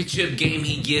championship game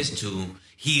he gets to,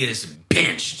 he is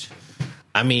benched.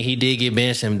 I mean, he did get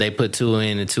benched and they put Tua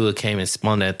in and Tua came and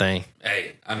spun that thing.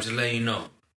 Hey, I'm just letting you know.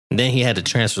 And then he had to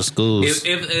transfer schools.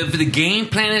 If the game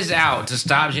plan is out to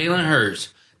stop Jalen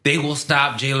Hurts, they will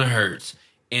stop Jalen Hurts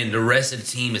and the rest of the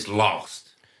team is lost.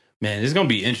 Man, this is going to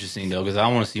be interesting, though, because I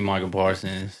want to see Michael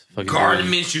Parsons. Gardner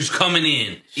Minshew's coming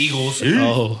in. Eagles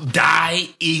die.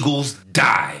 Eagles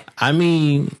die. I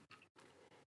mean,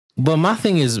 but my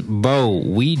thing is, bro,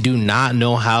 we do not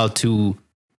know how to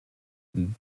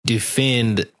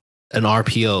defend an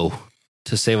RPO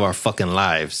to save our fucking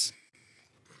lives.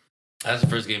 That's the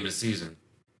first game of the season.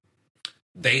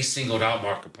 They singled out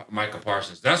Michael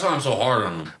Parsons. That's why I'm so hard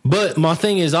on him. But my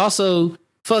thing is also...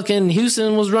 Fucking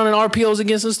Houston was running RPOs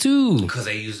against us too. Because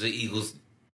they used the Eagles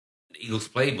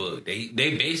playbook. They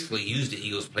basically used the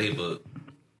Eagles playbook.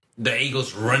 The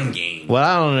Eagles run game. What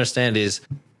I don't understand is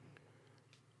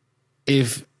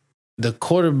if the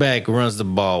quarterback runs the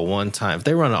ball one time, if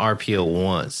they run an RPO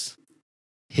once,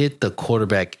 hit the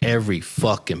quarterback every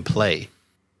fucking play.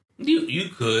 You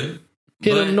could.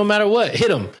 Hit him no matter what.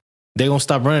 Hit him. They're going to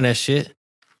stop running that shit.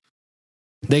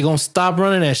 They gonna stop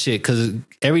running that shit because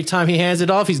every time he hands it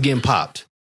off, he's getting popped.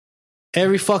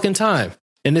 Every fucking time.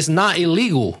 And it's not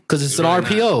illegal because it's an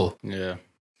RPO. Not. Yeah.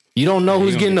 You don't know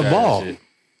who's getting the ball.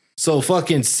 So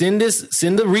fucking send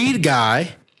the read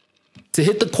guy to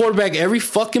hit the quarterback every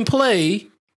fucking play,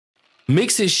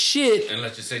 mix his shit. And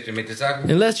let your safety make the tackle.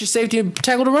 And let your safety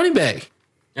tackle the running back.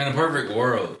 In a perfect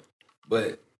world.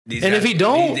 But these and guys, if he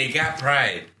don't, they got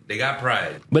pride. They got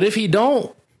pride. But if he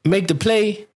don't make the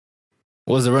play,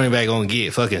 what's the running back gonna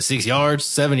get? Fucking 6 yards,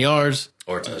 7 yards,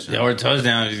 or a touchdown? Or a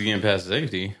touchdown if he's getting past the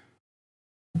safety.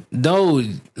 No,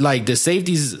 like the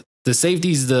safety's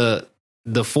the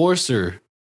forcer.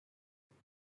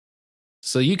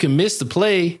 So you can miss the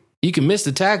play, you can miss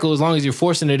the tackle as long as you're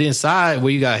forcing it inside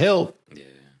where you got help.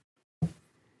 Yeah.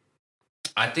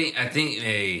 I think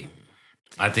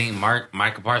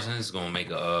Michael Parsons is gonna make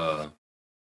a.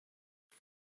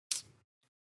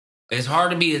 It's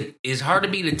hard to be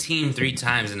the team 3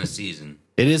 times in a season.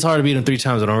 It is hard to beat them 3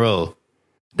 times in a row.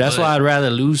 That's why I'd rather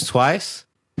lose twice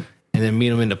and then meet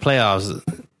them in the playoffs.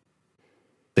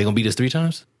 They gonna beat us 3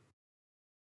 times?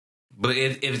 But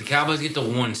if the Cowboys get the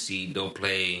 1 seed, they'll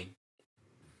play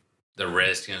the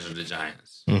Redskins or the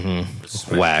Giants.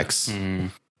 Mm-hmm. Wax. Mm-hmm.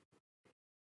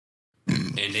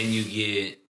 And then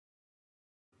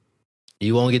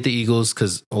you won't get the Eagles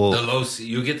because the low seed.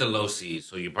 You get the low seed,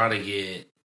 so you probably get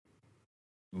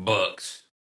Bucks.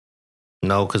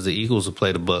 No, because the Eagles will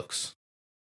play the Bucks.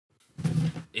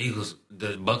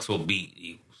 The Bucks will beat the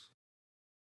Eagles.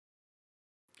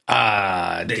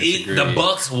 The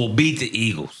Bucks will beat the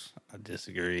Eagles. I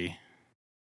disagree.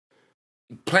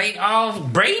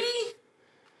 Playoff Brady?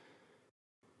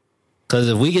 Because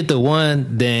if we get the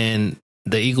 1, then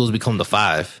the Eagles become the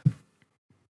 5.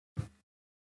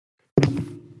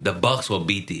 The Bucks will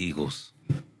beat the Eagles.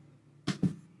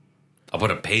 I'll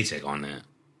put a paycheck on that.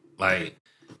 Like,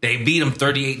 they beat them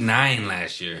 38-9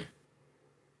 last year.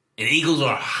 And the Eagles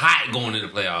are hot going into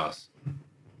the playoffs.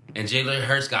 And Jalen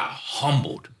Hurts got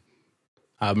humbled.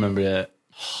 I remember that.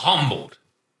 Humbled.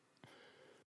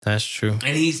 That's true.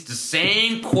 And he's the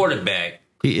same quarterback.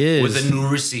 He is. With a new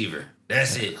receiver.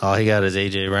 That's it. All he got is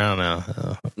A.J. Brown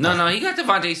now. No, he got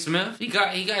Devontae Smith. He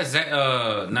got Zach,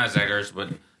 not Zach Ertz, but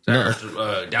Zach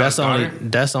Ertz.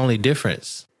 That's the only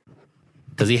difference.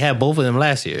 Because he had both of them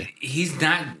last year. He's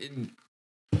not.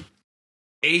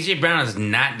 A.J. Brown is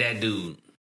not that dude.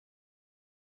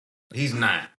 He's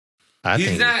not.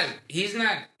 He's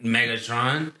not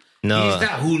Megatron. No, he's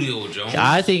not Julio Jones.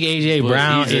 I think A.J.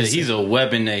 Brown he's a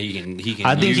weapon that he can.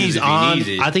 I think use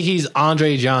I think he's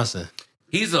Andre Johnson.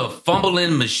 He's a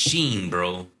fumbling machine,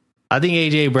 bro. I think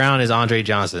A.J. Brown is Andre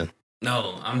Johnson.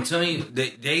 No, I'm telling you,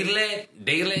 they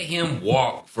let him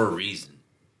walk for a reason.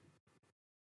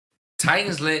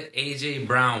 Titans let A.J.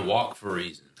 Brown walk for a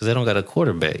reason. Because they don't got a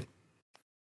quarterback.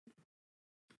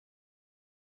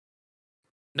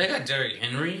 They got Derrick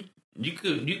Henry. You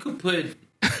could put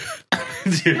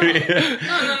No.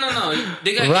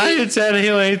 They got Ryan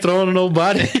Tannehill ain't throwing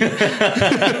nobody.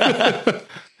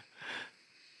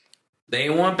 They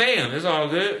ain't want to pay him. It's all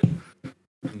good.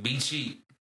 Be cheap.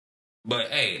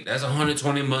 But hey, that's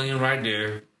 $120 million right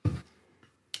there.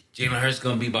 Jalen Hurts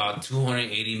gonna be about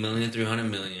 $280 million, $300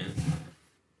 million.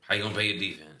 How you gonna pay your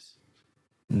defense?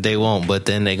 They won't, but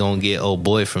then they gonna get old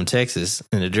boy from Texas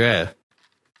in the draft.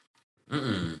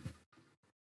 I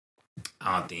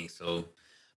don't think so.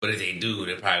 But if they do,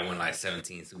 they probably win like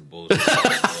 17 Super Bowls.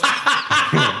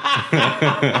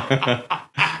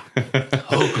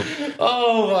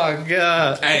 Oh my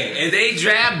God! Hey, if they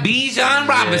draft Bijan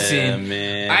Robinson,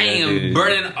 man, I am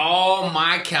burning all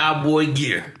my cowboy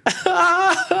gear.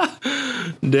 Damn,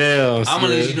 I'm gonna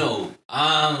let you know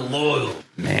I'm loyal,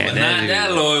 man, but not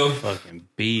that loyal. Fucking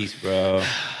beast, bro.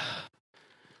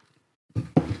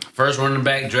 First running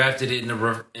back drafted it in the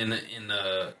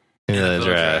NFL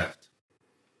draft.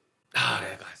 Oh,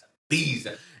 that guy's a beast.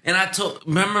 And I told,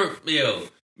 remember the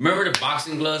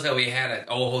boxing gloves that we had at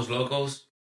Ojos Locos?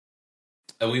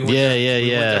 We went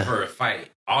there for a fight.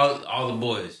 All the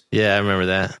boys. Yeah, I remember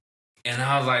that. And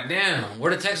I was like, damn,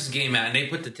 where the Texas game at? And they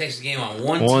put the Texas game on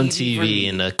one TV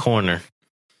in the corner.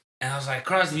 And I was like,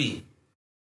 Crosby,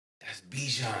 that's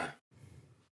Bijan.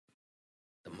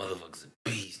 The motherfucker's a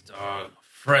beast, dog.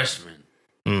 Freshman.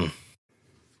 2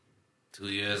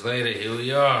 years later, here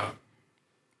we are.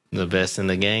 The best in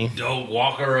the game. Dope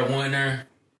Walker, a winner.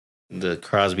 The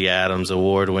Crosby Adams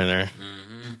Award winner.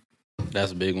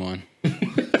 That's a big one.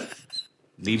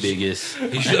 The biggest.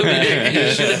 He should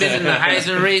have been in the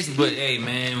Heisman race, but hey,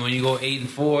 man, when you go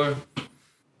 8-4,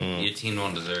 your team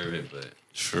don't deserve it. But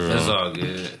true, that's all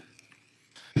good.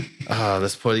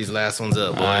 Let's pour these last ones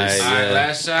up, boys. All right,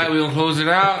 last shot. We're gonna close it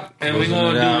out, and we're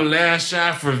gonna do the last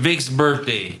shot for Vic's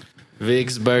birthday.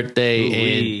 Vic's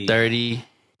birthday in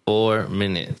 34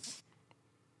 minutes.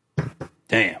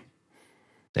 Damn.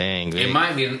 Dang, Vic. It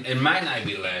might not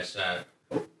be the last shot,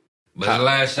 but the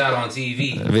last shot on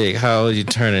TV. Vic, how old you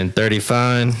turning?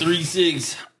 35?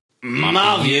 3-6.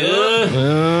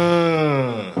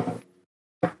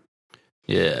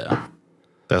 Yeah.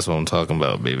 That's what I'm talking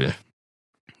about, baby.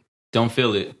 Don't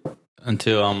feel it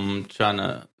until I'm trying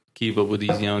to keep up with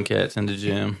these young cats in the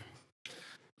gym.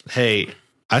 Hey,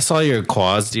 I saw your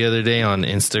quads the other day on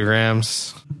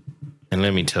Instagrams, and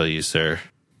let me tell you, sir,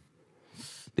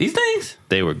 these things?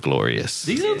 They were glorious.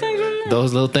 These little things right there?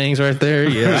 Those little things right there?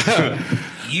 Yeah.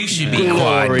 You should be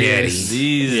quad daddy.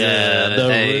 These,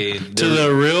 to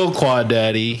the real quad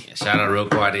daddy. Shout out real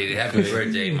quad daddy. Happy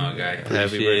birthday, my guy.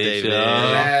 Happy birthday,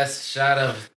 man. Last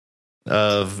shot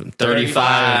of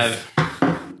 35.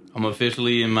 I'm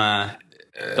officially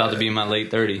about to be in my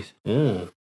late 30s.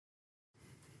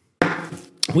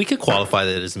 We could qualify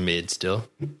that as mid still.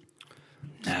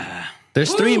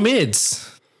 There's 3 mids.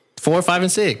 4, 5,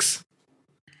 and 6.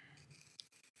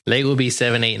 Late will be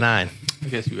 7, 8, 9. I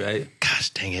guess you're right.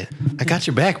 Gosh dang it. I got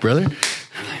your back, brother.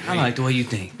 I like the way you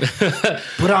think.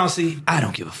 But honestly, I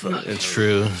don't give a fuck. It's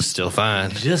true. Still fine.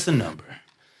 Just a number.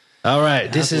 All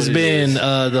right. This has been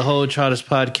the whole Trotters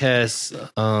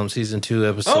Podcast, season 2,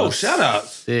 episode shout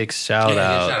outs. 6. Shout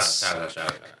outs. Shout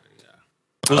out.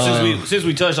 Well, since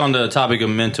we touched on the topic of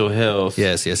mental health.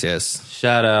 Yes.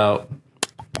 Shout out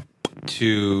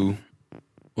to...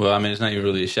 Well, I mean, it's not even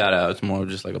really a shout out. It's more of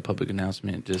just like a public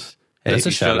announcement. Just, hey, that's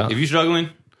a shout out. If you're struggling,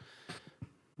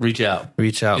 reach out.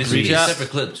 Reach out. Reach out. Separate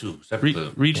clip too.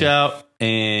 Reach out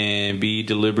and be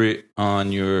deliberate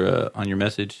on your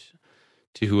message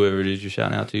to whoever it is you're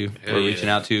shouting out to or reaching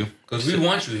out to. Because we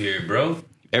want you here, bro.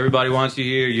 Everybody wants you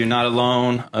here. You're not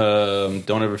alone.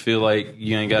 Don't ever feel like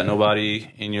you ain't got nobody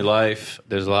in your life.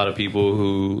 There's a lot of people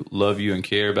who love you and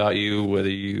care about you, whether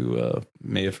you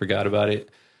may have forgot about it.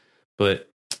 But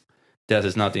death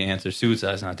is not the answer.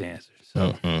 Suicide is not the answer.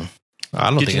 So I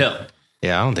don't get help.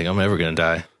 Yeah, I don't think I'm ever going to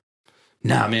die.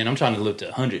 Nah, man, I'm trying to live to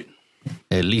 100.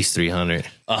 At least 300.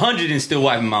 100 and still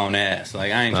wiping my own ass.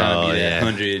 Like, I ain't trying to be that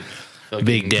 100.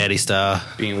 Big daddy style.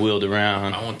 Being wheeled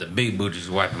around. I want the big booties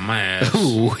wiping my ass.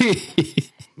 Ooh.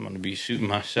 I'm going to be shooting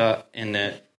my shot in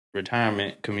that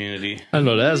retirement community. I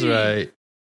know that's right.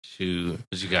 Shoot.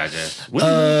 What you got, Jess?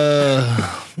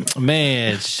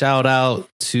 Man, shout out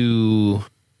to...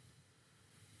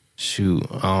 Shoot,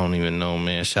 I don't even know,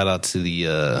 man. Shout out to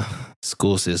the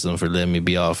school system for letting me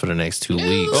be off for the next 2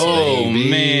 weeks. Oh, baby.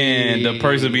 man. The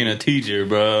perks of being a teacher,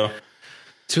 bro.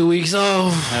 2 weeks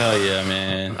off. Hell yeah,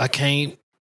 man. I can't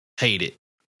hate it.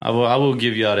 I will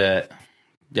give y'all that.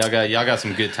 Y'all got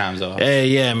some good times off. Hey,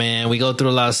 yeah, man. We go through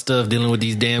a lot of stuff dealing with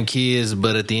these damn kids,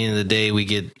 but at the end of the day, we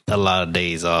get a lot of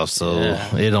days off, so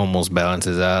it almost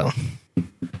balances out.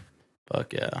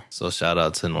 Fuck yeah. So shout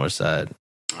out to Northside.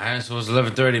 All right, so it's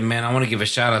 11:30, man. I want to give a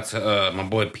shout out to my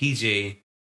boy PJ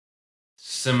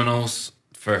Seminoles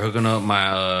for hooking up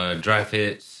my dry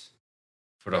fits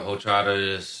for the whole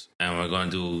trotters, and we're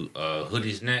gonna do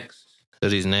hoodies next.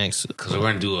 Hoodies next because we're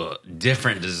gonna do a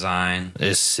different design.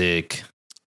 It's sick,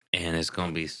 and it's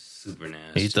gonna be super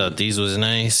nasty. You thought these was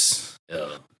nice?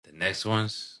 The next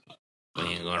ones, we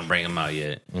ain't gonna bring them out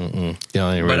yet.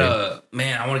 But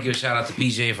man, I want to give a shout out to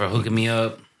PJ for hooking me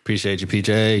up. Appreciate you,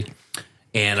 PJ.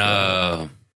 And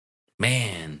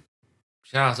man,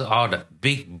 shout out to all the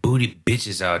big booty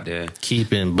bitches out there.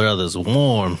 Keeping brothers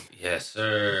warm. Yes,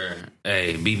 sir.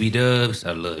 Hey, BB Dubs,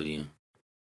 I love you.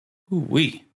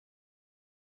 Ooh-wee.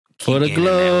 For the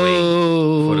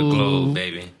globe. For the globe,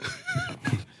 baby.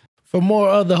 For more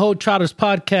of the Whole Trotters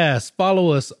podcast,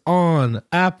 follow us on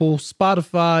Apple,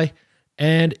 Spotify,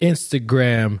 and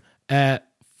Instagram at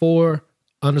 _the_globe.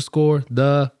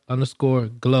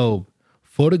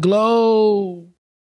 For the globe.